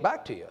said, I'll get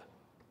back to you.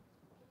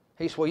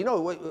 He said, well, you know,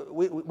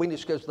 we need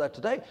to schedule that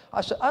today.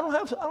 I said, I don't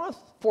have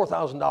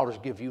 $4,000 to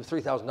give you,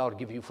 $3,000 to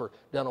give you for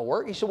dental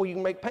work. He said, well, you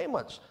can make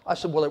payments. I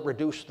said, will it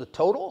reduce the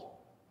total?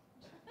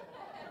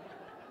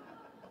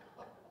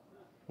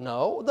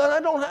 No, then I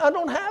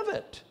don't have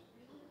it.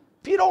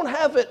 If you don't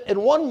have it in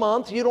 1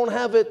 month, you don't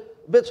have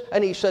it bits.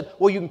 And he said,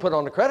 well, you can put it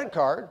on a credit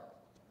card.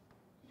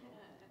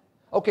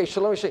 Okay, so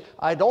let me see.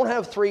 I don't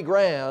have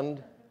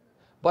 $3,000,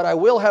 but I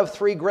will have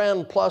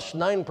 $3,000 plus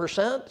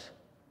 9%.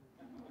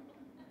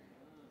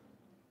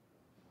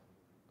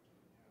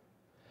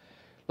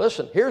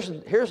 Listen,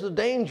 here's the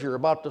danger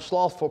about the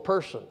slothful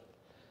person.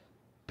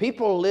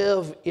 People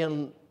live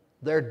in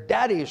their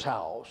daddy's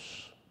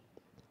house.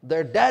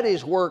 Their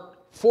daddy's worked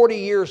 40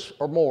 years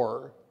or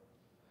more,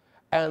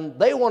 and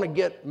they want to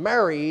get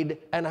married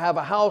and have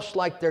a house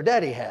like their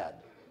daddy had.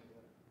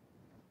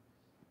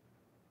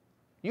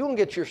 You can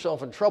get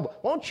yourself in trouble.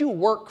 Why don't you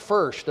work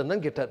first and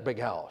then get that big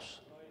house?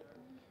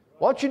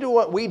 Why don't you do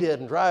what we did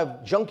and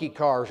drive junky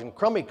cars and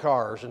crummy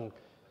cars and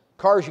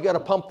cars you got to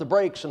pump the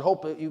brakes and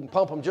hope that you can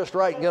pump them just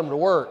right and get them to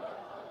work.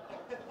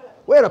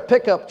 We had a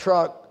pickup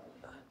truck,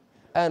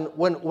 and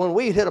when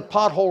we hit a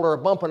pothole or a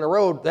bump in the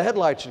road, the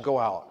headlights would go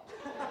out.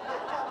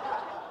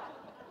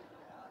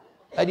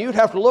 And you'd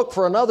have to look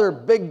for another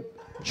big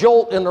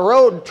jolt in the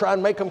road and try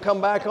and make them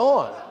come back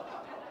on.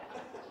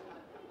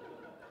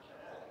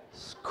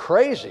 It's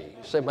crazy.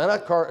 You say, man,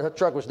 that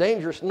truck was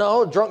dangerous.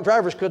 No, drunk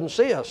drivers couldn't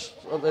see us.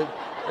 So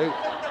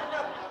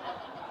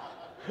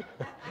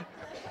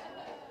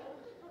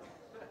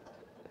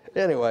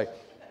anyway,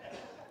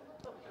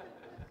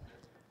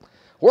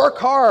 work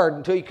hard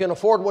until you can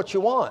afford what you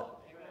want.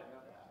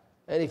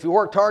 And if you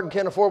worked hard and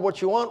can't afford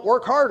what you want,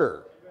 work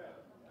harder.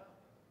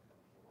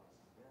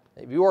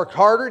 If you work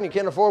harder and you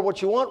can't afford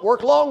what you want,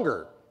 work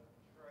longer.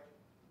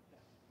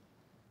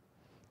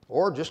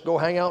 Or just go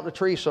hang out in a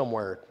tree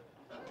somewhere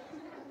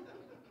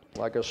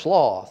like a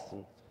sloth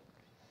and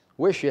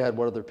wish you had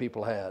what other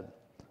people had.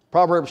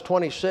 Proverbs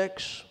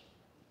 26.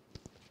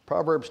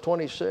 Proverbs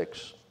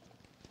 26.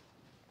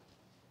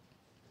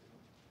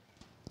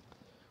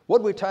 What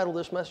do we title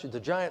this message? The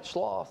Giant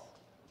Sloth.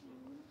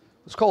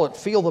 Let's call it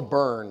Feel the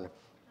Burn.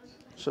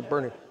 It's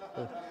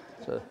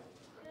a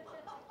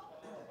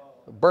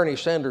Bernie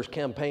Sanders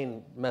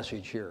campaign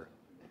message here.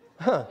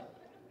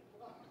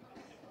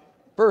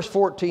 Verse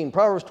 14,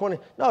 Proverbs 20.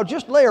 No,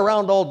 just lay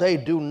around all day,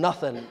 do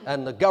nothing,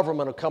 and the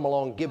government will come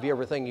along and give you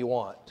everything you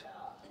want.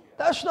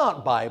 That's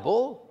not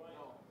Bible.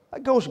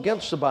 That goes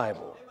against the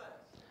Bible.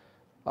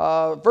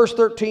 Verse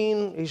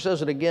 13, he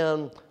says it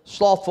again.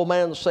 Slothful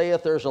man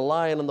saith, there's a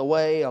lion in the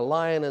way, a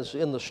lion is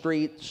in the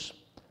streets.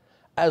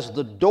 As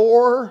the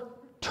door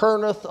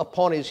turneth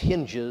upon his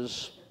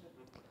hinges,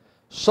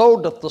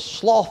 so doth the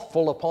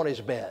slothful upon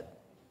his bed.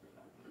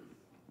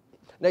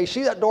 Now you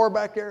see that door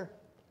back there?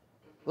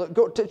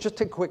 Look, just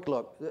take a quick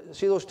look.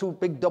 See those two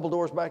big double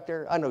doors back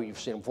there? I know you've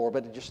seen them before,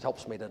 but it just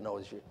helps me to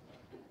notice you.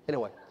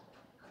 Anyway,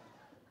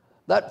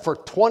 that for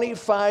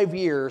 25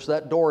 years,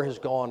 that door has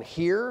gone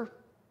here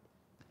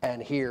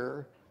and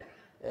here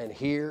and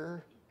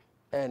here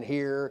and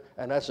here,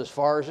 and that's as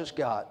far as it's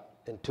got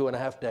in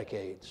 2.5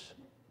 decades.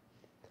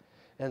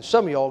 And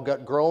some of y'all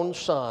got grown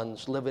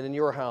sons living in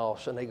your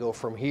house, and they go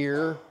from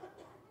here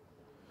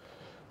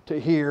to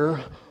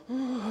here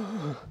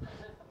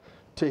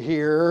to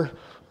here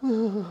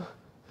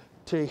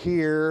to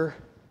here.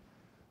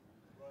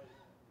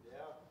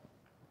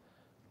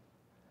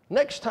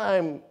 Next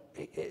time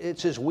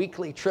it's his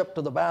weekly trip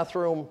to the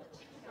bathroom,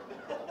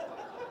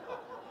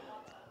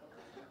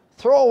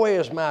 throw away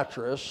his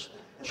mattress,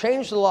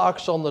 change the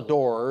locks on the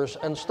doors,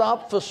 and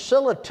stop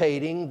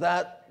facilitating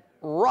that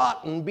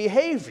rotten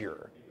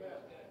behavior.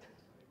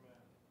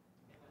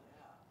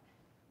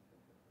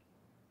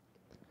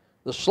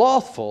 The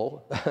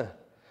slothful,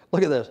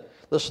 look at this.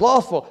 The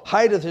slothful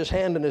hideth his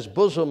hand in his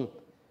bosom.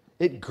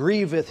 It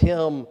grieveth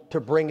him to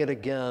bring it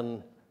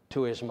again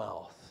to his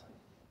mouth.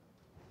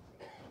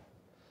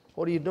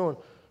 What are you doing?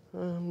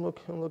 I'm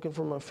looking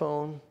for my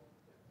phone.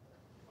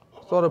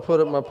 Thought I'd put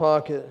it in my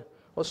pocket.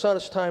 Well, son,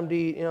 it's time to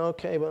eat.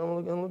 Okay, but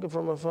I'm looking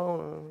for my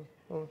phone.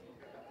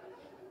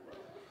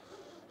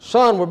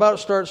 Son, we're about to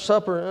start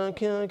supper. I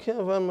can't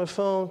find my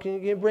phone.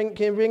 Can you bring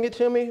it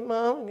to me,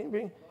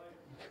 Mom?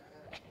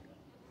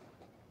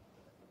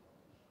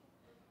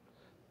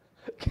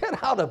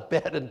 Get out of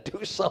bed and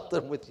do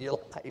something with your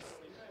life.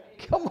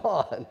 Come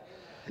on.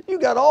 You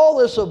got all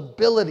this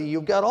ability.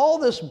 You've got all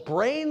this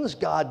brains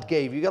God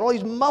gave you. You got all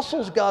these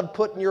muscles God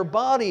put in your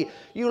body.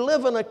 You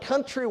live in a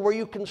country where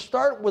you can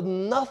start with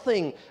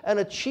nothing and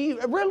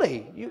achieve,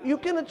 really, you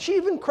can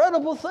achieve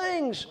incredible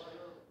things.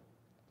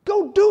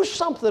 Go do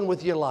something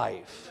with your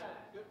life.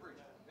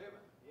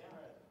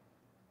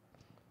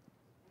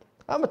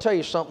 I'm going to tell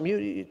you something.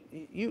 You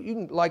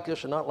can like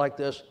this or not like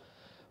this.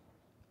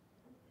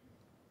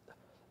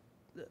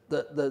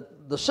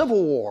 The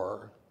Civil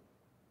War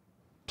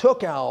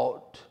took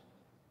out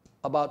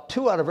about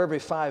 2 out of every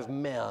 5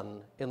 men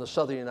in the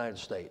southern United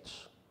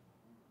States.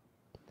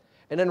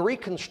 And then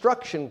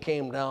Reconstruction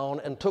came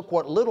down and took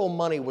what little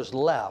money was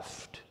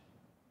left.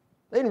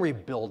 They didn't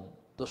rebuild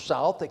the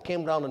South. They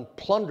came down and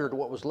plundered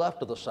what was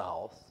left of the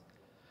South.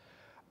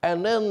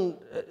 And then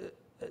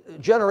a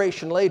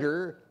generation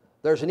later,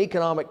 there's an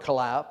economic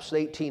collapse, the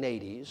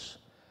 1880s.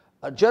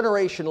 A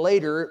generation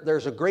later,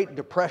 there's a Great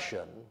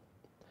Depression.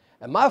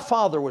 And my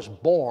father was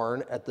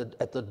born at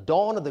the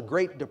dawn of the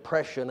Great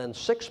Depression, and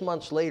 6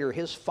 months later,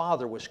 his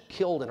father was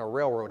killed in a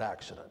railroad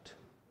accident.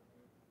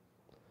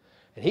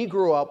 And he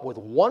grew up with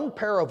 1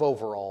 pair of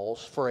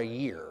overalls for a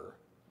year,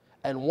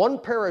 and 1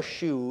 pair of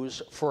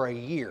shoes for a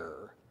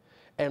year,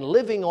 and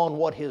living on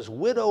what his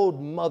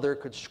widowed mother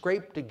could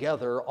scrape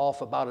together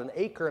off about 1.5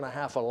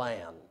 acres of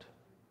land.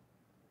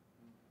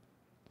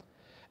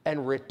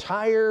 And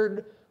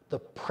retired the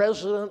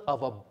president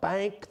of a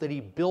bank that he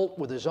built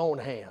with his own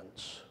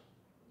hands.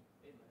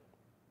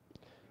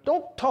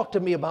 Don't talk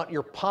to me about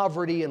your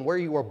poverty and where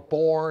you were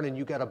born and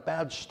you got a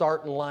bad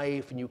start in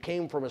life and you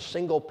came from a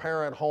single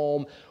parent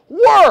home.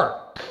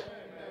 Work!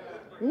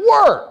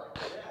 Work!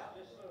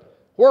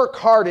 Work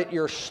hard at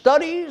your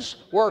studies.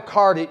 Work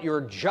hard at your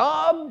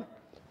job.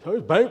 I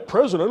was bank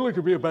president. I'd like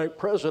to be a bank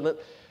president.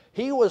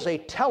 He was a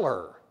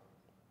teller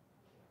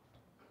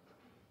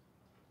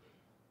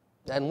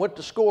and went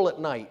to school at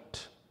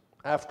night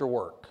after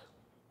work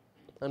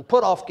and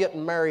put off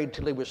getting married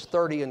till he was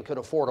 30 and could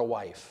afford a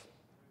wife.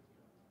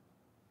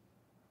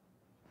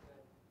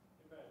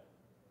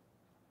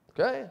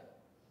 Okay?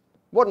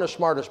 Wasn't the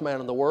smartest man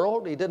in the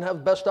world. He didn't have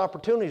the best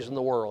opportunities in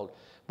the world.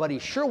 But he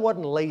sure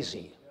wasn't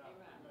lazy.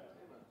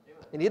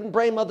 And he didn't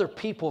blame other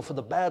people for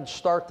the bad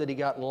start that he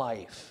got in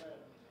life.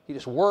 He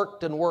just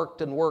worked and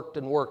worked and worked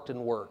and worked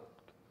and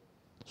worked.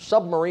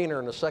 Submariner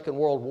in the Second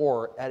World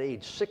War at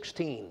age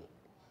 16.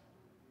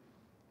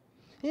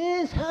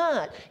 It's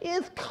hot.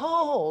 It's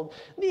cold.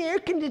 The air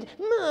conditioner.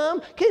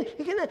 Mom, can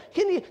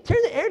you turn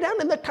the air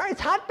down in the car?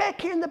 It's hot back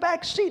here in the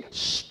back seat.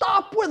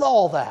 Stop with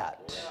all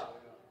that.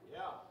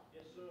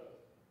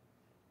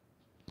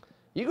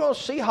 You're going to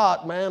see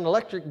hot, man.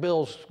 Electric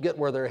bills get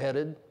where they're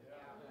headed.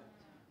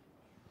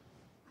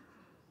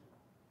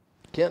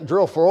 Can't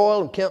drill for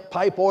oil and can't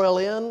pipe oil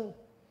in.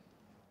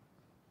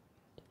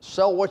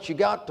 Sell what you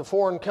got to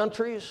foreign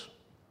countries.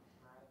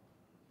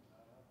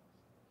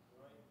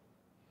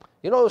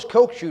 You know those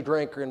Cokes you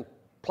drink are in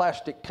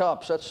plastic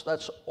cups.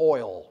 That's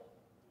oil.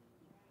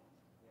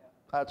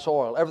 That's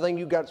oil. Everything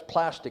you got is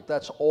plastic.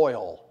 That's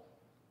oil.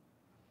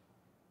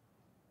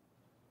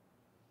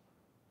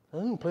 I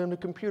don't play on the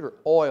computer.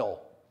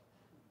 Oil.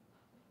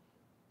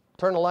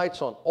 Turn the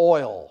lights on.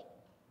 Oil.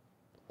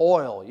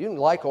 Oil. You can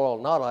like oil,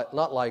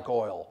 not like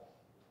oil.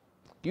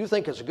 If you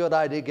think it's a good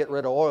idea to get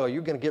rid of oil,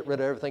 you're going to get rid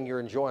of everything you're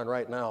enjoying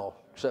right now,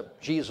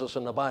 except Jesus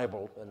and the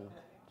Bible. And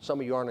some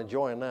of you aren't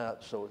enjoying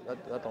that, so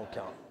that don't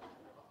count.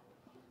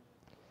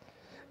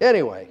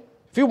 Anyway,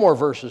 a few more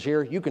verses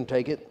here. You can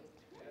take it.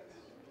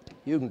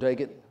 You can take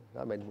it.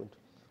 I mean,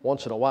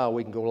 once in a while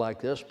we can go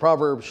like this.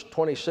 Proverbs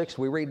 26,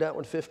 we read that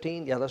one,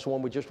 15? Yeah, that's the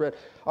one we just read.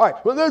 All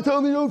right, well, that's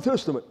on the Old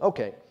Testament.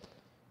 Okay,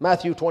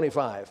 Matthew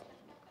 25.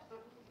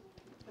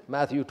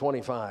 Matthew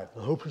 25.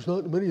 I hope there's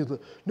not as many of the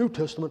New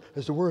Testament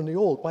as there were in the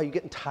Old. Why, you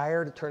getting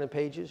tired of turning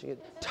pages? You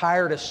get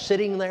tired of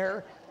sitting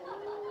there?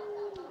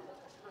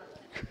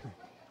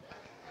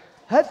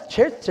 That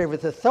church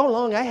service is so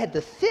long I had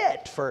to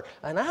sit for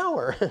an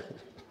hour.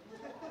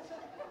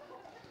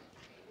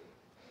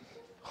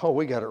 Oh,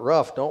 we got it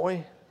rough, don't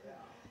we?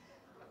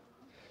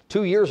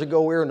 2 years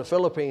ago, we were in the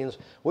Philippines.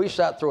 We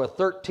sat through a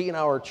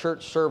 13-hour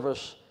church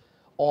service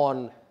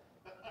on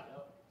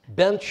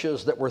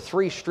benches that were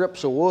 3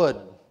 strips of wood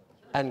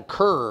and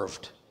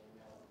curved.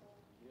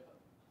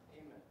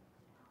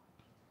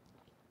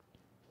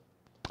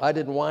 I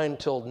didn't whine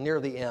till near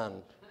the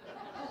end,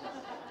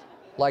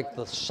 like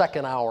the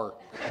second hour.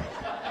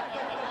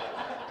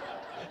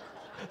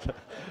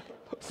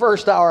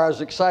 First hour, I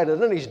was excited.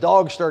 Then these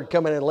dogs started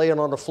coming and laying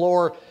on the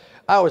floor.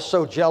 I was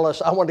so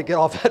jealous. I wanted to get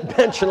off that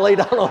bench and lay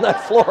down on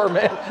that floor,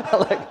 man.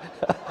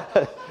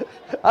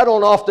 I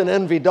don't often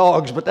envy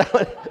dogs, but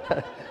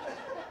that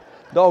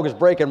dog is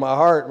breaking my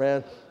heart,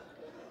 man.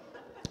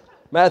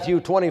 Matthew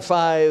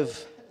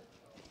 25,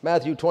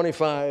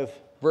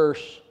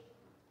 verse,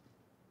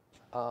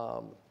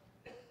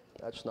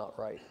 that's not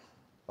right.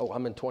 Oh,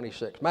 I'm in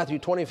 26. Matthew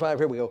 25,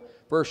 here we go.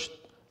 Verse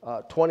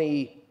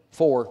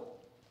 24.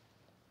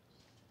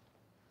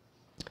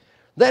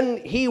 Then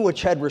he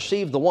which had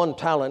received the 1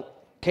 talent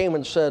came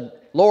and said,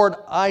 Lord,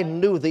 I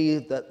knew thee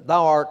that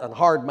thou art an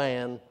hard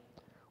man,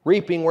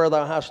 reaping where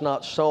thou hast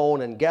not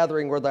sown, and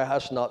gathering where thou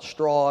hast not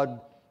strawed.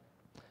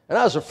 And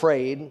I was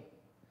afraid,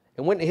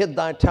 and went and hid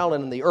thy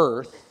talent in the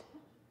earth.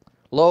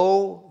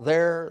 Lo,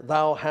 there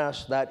thou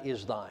hast, that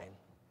is thine.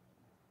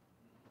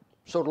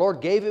 So the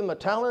Lord gave him a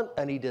talent,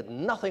 and he did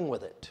nothing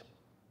with it.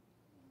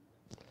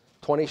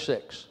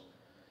 26.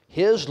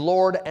 His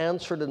Lord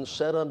answered and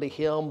said unto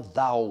him,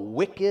 Thou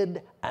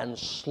wicked and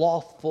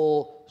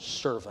slothful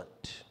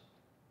servant.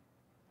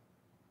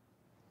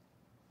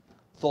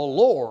 The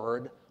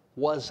Lord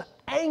was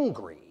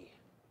angry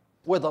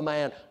with a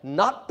man,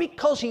 not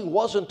because he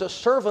wasn't a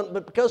servant,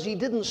 but because he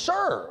didn't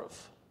serve.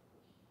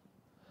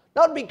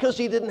 Not because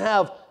he didn't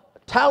have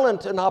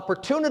talent and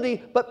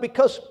opportunity, but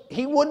because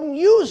he wouldn't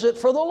use it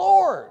for the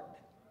Lord.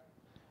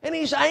 And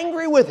he's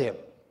angry with him.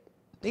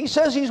 He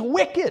says he's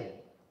wicked.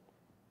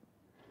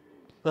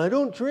 I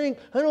don't drink,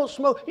 I don't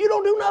smoke. You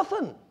don't do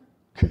nothing.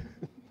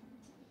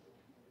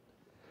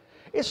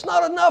 It's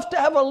not enough to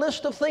have a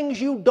list of things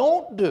you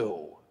don't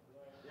do.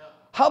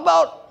 How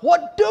about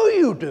what do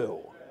you do?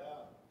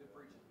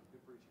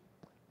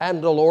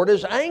 And the Lord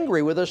is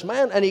angry with this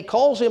man, and he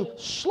calls him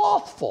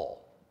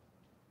slothful.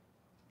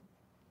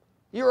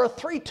 You're a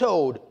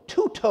 3-toed,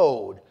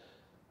 2-toed,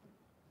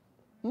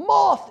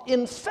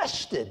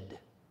 moth-infested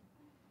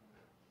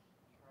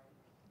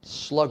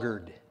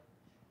sluggard.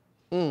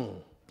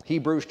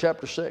 Hebrews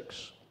chapter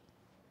 6.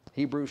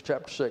 Hebrews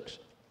chapter 6.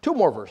 2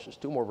 more verses.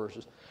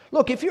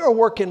 Look, if you're a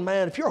working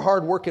man, if you're a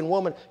hard-working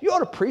woman, you ought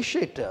to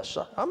appreciate this.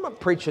 I'm not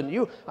preaching to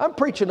you. I'm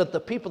preaching at the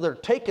people that are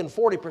taking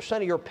 40%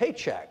 of your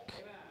paycheck.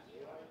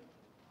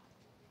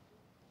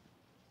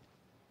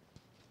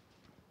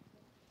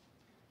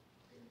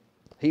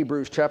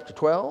 Hebrews chapter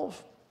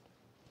 12.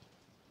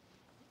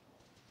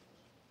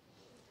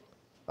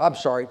 I'm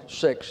sorry,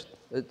 6.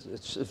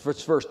 It's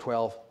verse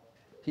 12.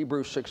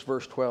 Hebrews 6,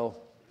 verse 12.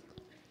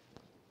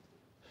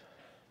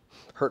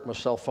 Hurt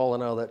myself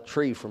falling out of that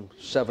tree from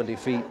 70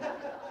 feet.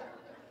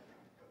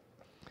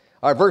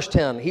 All right, verse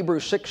 10,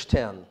 Hebrews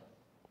 6:10.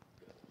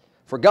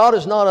 For God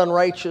is not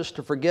unrighteous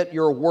to forget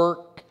your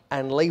work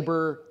and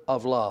labor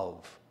of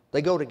love.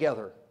 They go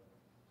together.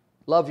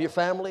 Love your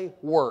family,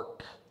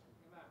 work.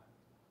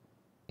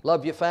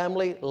 Love your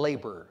family,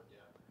 labor.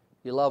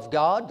 You love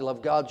God, you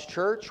love God's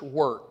church,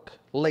 work,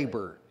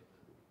 labor.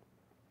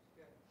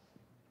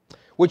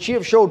 Which ye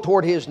have showed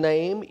toward his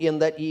name, in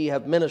that ye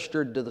have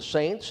ministered to the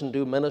saints and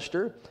do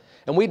minister.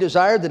 And we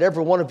desire that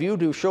every one of you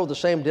do show the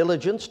same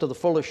diligence to the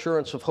full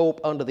assurance of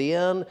hope unto the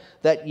end,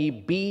 that ye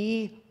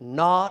be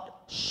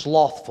not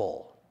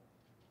slothful,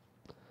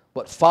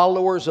 but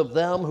followers of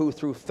them who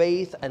through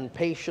faith and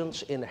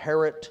patience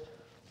inherit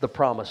the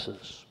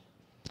promises.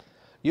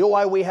 You know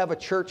why we have a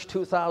church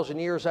 2,000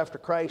 years after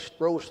Christ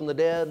rose from the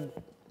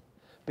dead?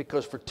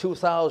 Because for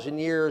 2,000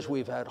 years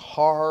we've had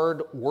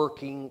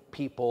hard-working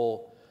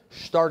people,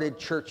 started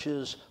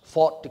churches,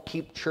 fought to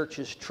keep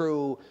churches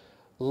true,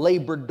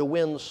 labored to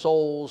win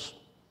souls.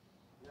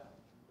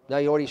 Now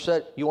you know what he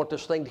said? You want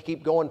this thing to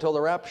keep going until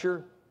the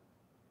rapture?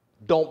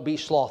 Don't be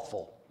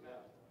slothful.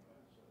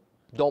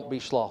 Don't be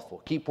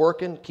slothful. Keep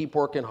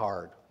working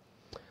hard.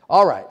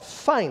 All right,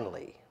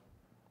 finally,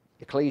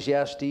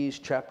 Ecclesiastes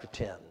chapter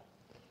 10.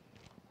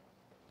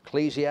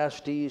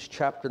 Ecclesiastes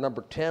chapter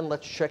number 10.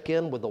 Let's check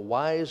in with the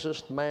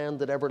wisest man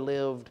that ever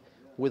lived,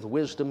 with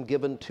wisdom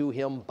given to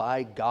him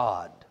by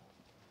God.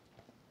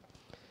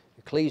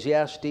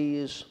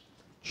 Ecclesiastes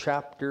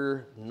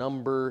chapter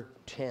number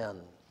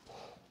 10.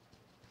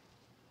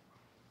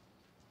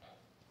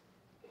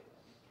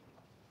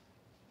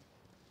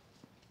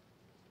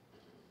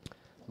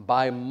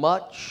 By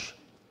much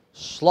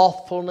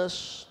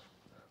slothfulness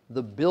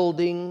the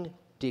building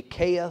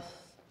decayeth,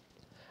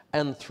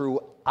 and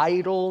through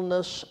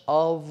idleness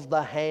of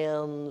the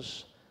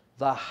hands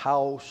the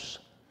house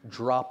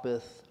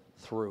droppeth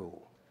through.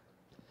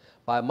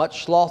 By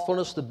much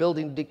slothfulness the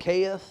building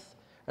decayeth,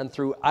 and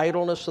through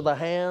idleness of the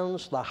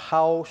hands the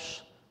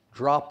house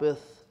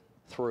droppeth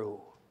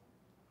through.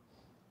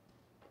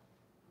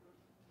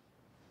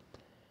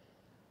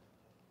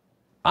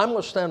 I'm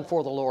going to stand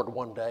before the Lord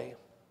one day.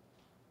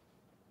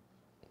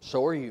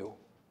 So are you.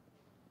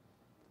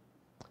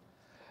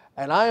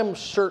 And I am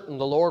certain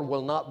the Lord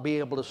will not be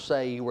able to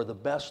say you were the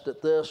best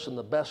at this and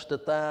the best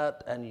at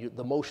that, and you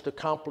the most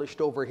accomplished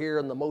over here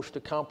and the most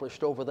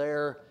accomplished over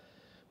there.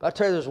 But I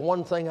tell you, there's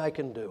one thing I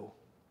can do.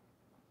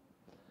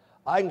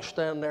 I can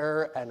stand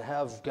there and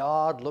have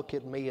God look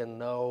at me and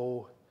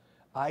know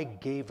I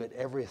gave it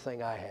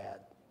everything I had.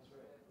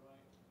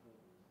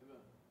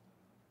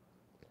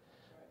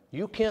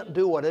 You can't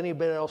do what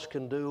anybody else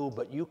can do,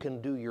 but you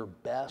can do your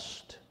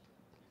best,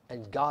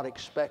 and God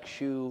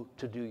expects you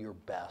to do your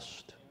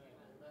best.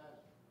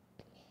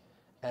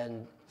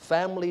 And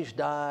families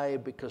die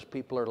because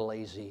people are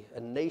lazy,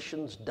 and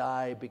nations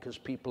die because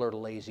people are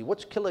lazy.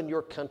 What's killing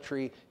your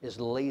country is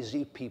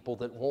lazy people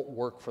that won't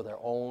work for their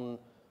own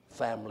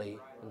family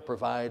and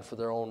provide for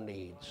their own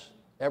needs.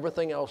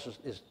 Everything else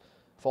is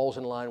falls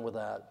in line with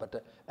that.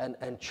 But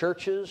and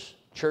churches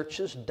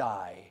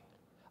die.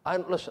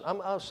 Listen,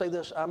 I'll say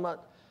this. I'm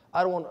not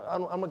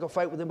going to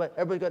fight with anybody.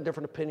 Everybody's got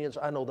different opinions.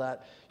 I know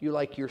that. You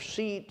like your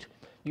seat.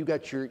 You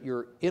got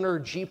your inner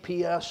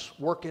GPS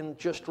working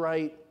just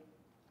right.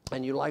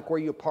 And you like where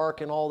you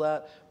park and all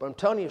that. But I'm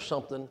telling you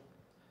something.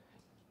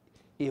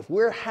 If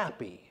we're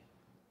happy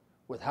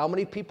with how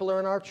many people are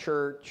in our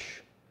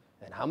church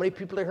and how many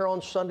people are here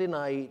on Sunday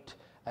night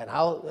and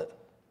how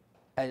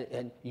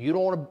and you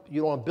don't want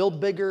to build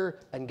bigger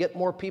and get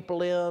more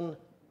people in.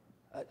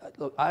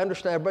 Look, I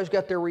understand everybody's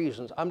got their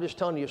reasons. I'm just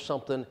telling you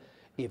something.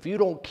 If you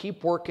don't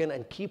keep working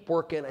and keep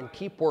working and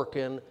keep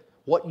working,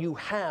 what you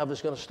have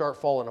is going to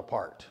start falling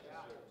apart.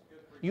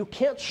 You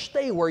can't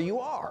stay where you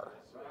are.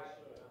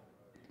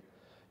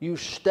 You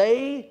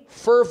stay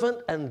fervent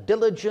and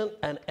diligent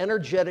and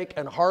energetic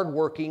and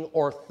hardworking,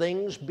 or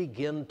things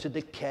begin to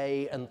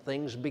decay and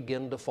things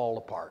begin to fall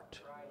apart.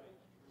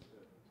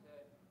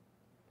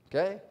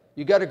 Okay?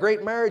 You got a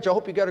great marriage? I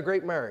hope you got a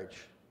great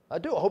marriage. I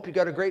do. I hope you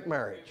got a great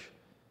marriage.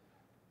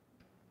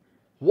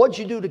 What'd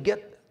you do to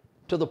get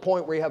to the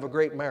point where you have a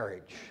great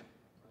marriage?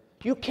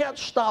 You can't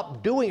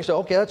stop doing it. So,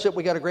 okay, that's it.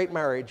 We got a great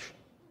marriage.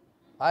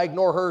 I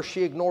ignore her.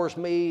 She ignores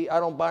me. I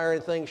don't buy her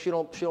anything. She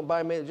don't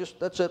buy me. Just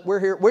that's it.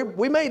 We're here.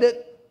 We made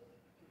it.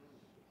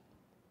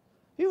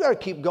 You got to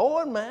keep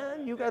going,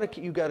 man. You got to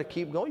keep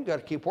going. You got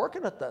to keep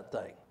working at that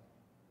thing.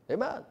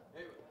 Amen.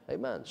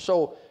 Amen.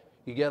 So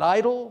you get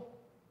idle.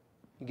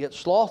 You get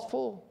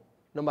slothful.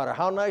 No matter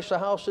how nice a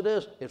house it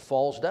is, it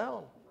falls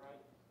down.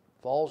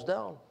 Falls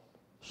down.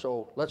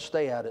 So let's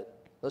stay at it.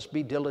 Let's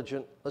be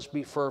diligent. Let's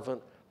be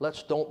fervent.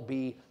 Let's don't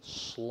be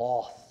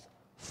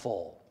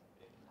slothful.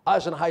 I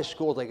was in high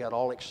school. They got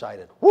all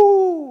excited.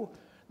 Woo!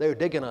 They were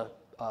digging a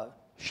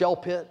shell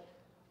pit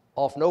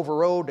off Nova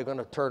Road. They're going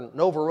to turn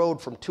Nova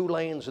Road from 2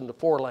 lanes into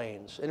 4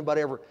 lanes.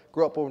 Anybody ever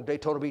grew up over in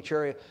Daytona Beach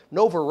area?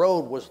 Nova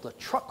Road was the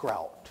truck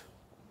route.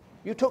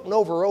 You took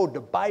Nova Road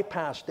to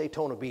bypass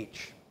Daytona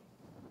Beach.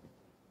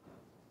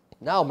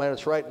 Now, man,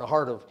 it's right in the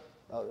heart of,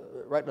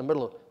 right in the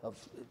middle of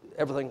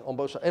everything on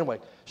both sides. Anyway,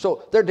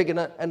 so they're digging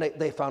that, and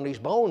they found these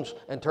bones,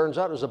 and turns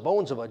out it was the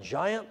bones of a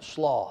giant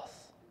sloth.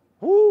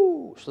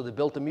 Woo! So they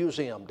built a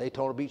museum,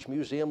 Daytona Beach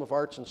Museum of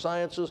Arts and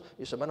Sciences.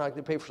 You said, man, I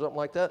can pay for something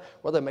like that.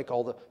 Well, they make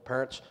all the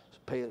parents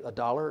pay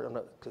 $1, and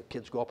the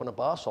kids go up in a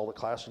bus. All the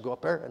classes go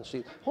up there and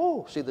see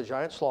the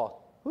giant sloth.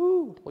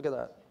 Woo! Look at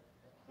that.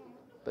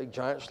 Big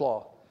giant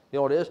sloth. You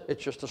know what it is?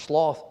 It's just a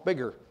sloth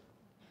bigger.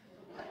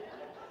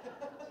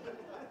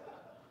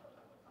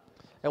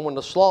 And when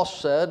the sloth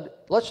said,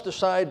 let's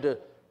decide to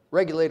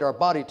regulate our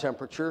body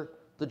temperature,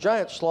 the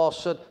giant sloth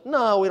said,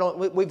 no, we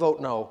don't. We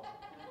vote no.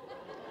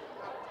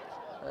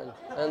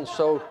 And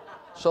so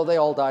they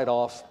all died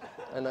off.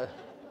 And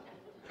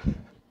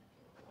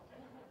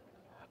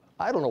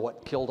I don't know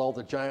what killed all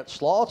the giant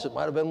sloths. It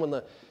might have been when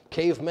the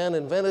cavemen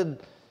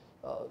invented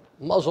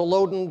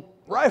muzzle-loading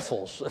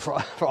rifles,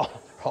 for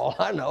all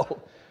I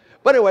know.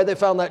 But anyway, they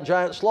found that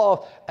giant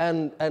sloth,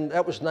 and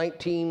that was I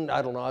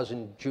was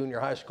in junior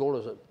high school.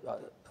 There was a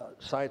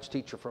science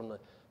teacher from the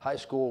high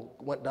school,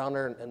 went down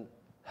there and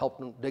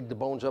helped them dig the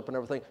bones up and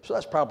everything. So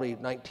that's probably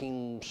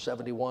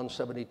 1971,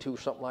 72,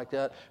 something like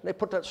that. And they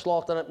put that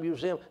sloth in that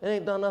museum, and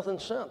ain't done nothing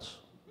since.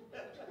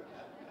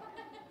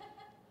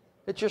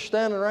 It's just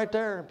standing right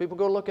there. People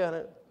go look at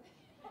it.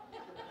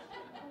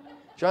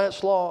 Giant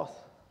sloth.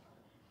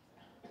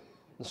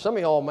 And some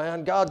of y'all,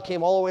 man, God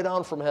came all the way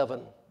down from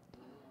heaven,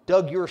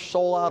 dug your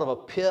soul out of a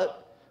pit,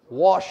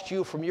 washed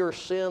you from your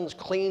sins,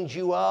 cleaned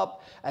you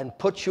up, and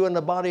put you in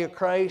the body of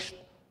Christ.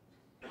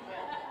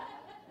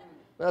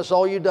 That's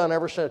all you've done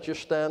ever since.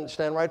 Just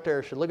stand right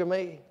there. Say, look at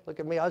me. Look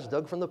at me. I was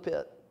dug from the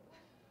pit.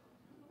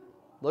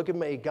 Look at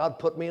me. God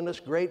put me in this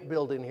great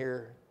building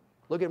here.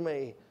 Look at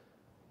me.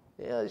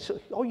 Yeah. So,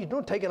 all you're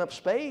doing, taking up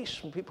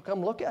space when people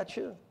come look at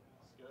you.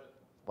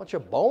 Bunch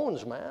of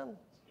bones, man.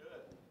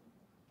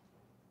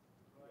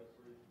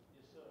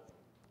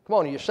 Come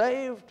on, are you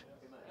saved?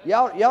 You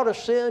out of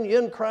sin,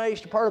 you're in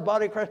Christ, you're part of the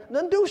body of Christ.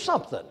 Then do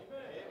something.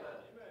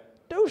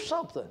 Do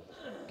something.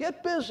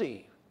 Get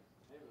busy.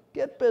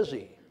 Get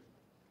busy.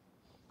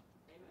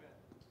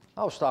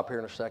 I'll stop here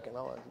in a second.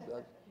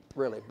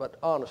 Really, but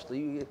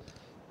honestly,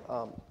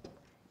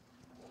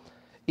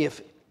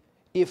 if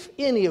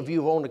any of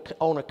you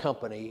own a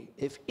company,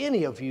 if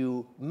any of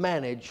you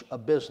manage a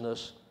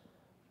business,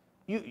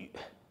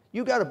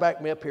 you got to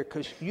back me up here,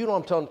 because you know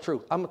I'm telling the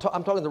truth. I'm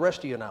talking to the rest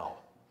of you now.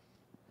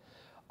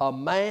 A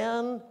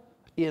man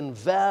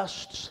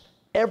invests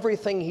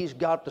everything he's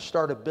got to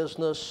start a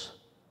business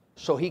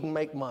so he can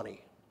make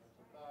money.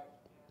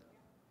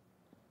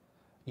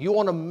 You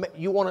want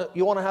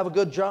to have a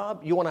good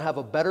job? You want to have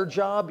a better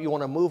job? You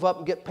want to move up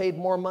and get paid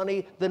more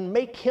money? Then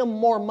make him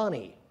more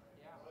money.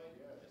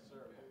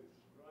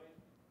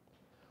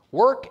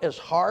 Work as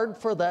hard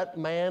for that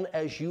man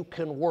as you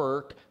can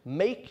work.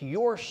 Make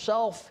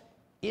yourself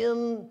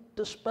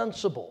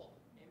indispensable.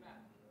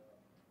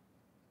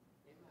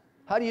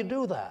 How do you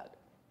do that?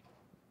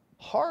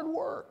 Hard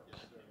work.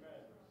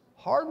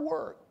 Hard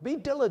work. Be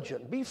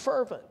diligent. Be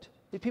fervent.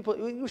 We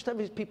used to have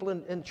these people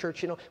in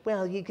church,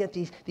 well, you get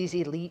these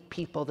elite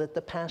people that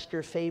the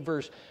pastor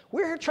favors.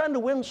 We're here trying to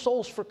win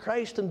souls for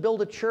Christ and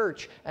build a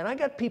church. And I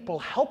got people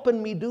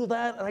helping me do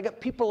that, and I got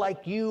people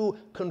like you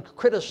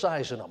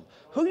criticizing them.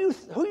 Who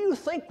you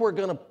think we're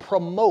going to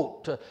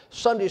promote to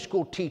Sunday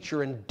school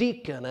teacher and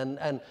deacon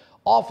and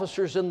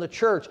officers in the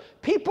church?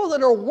 People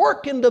that are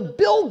working to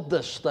build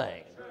this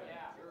thing.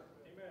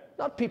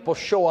 Not people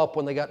show up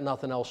when they got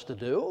nothing else to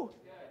do.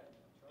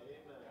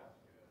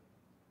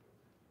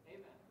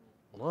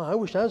 Well, I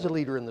wish I was a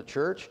leader in the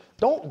church.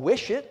 Don't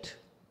wish it.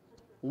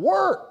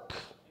 Work.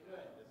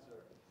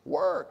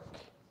 Work.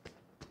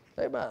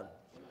 Amen.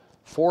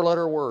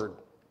 4-letter word.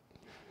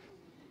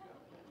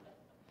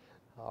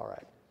 All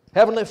right.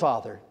 Heavenly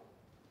Father,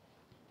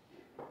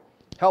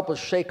 help us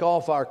shake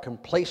off our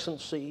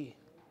complacency,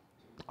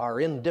 our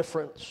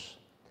indifference,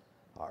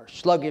 our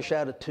sluggish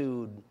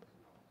attitude.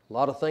 A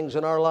lot of things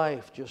in our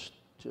life, just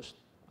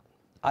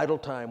idle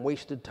time,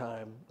 wasted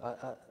time.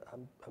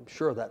 I'm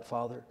sure of that,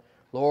 Father.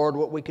 Lord,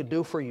 what we could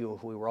do for you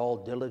if we were all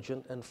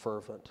diligent and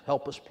fervent.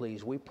 Help us,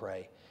 please, we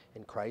pray.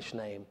 In Christ's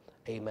name,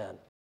 amen.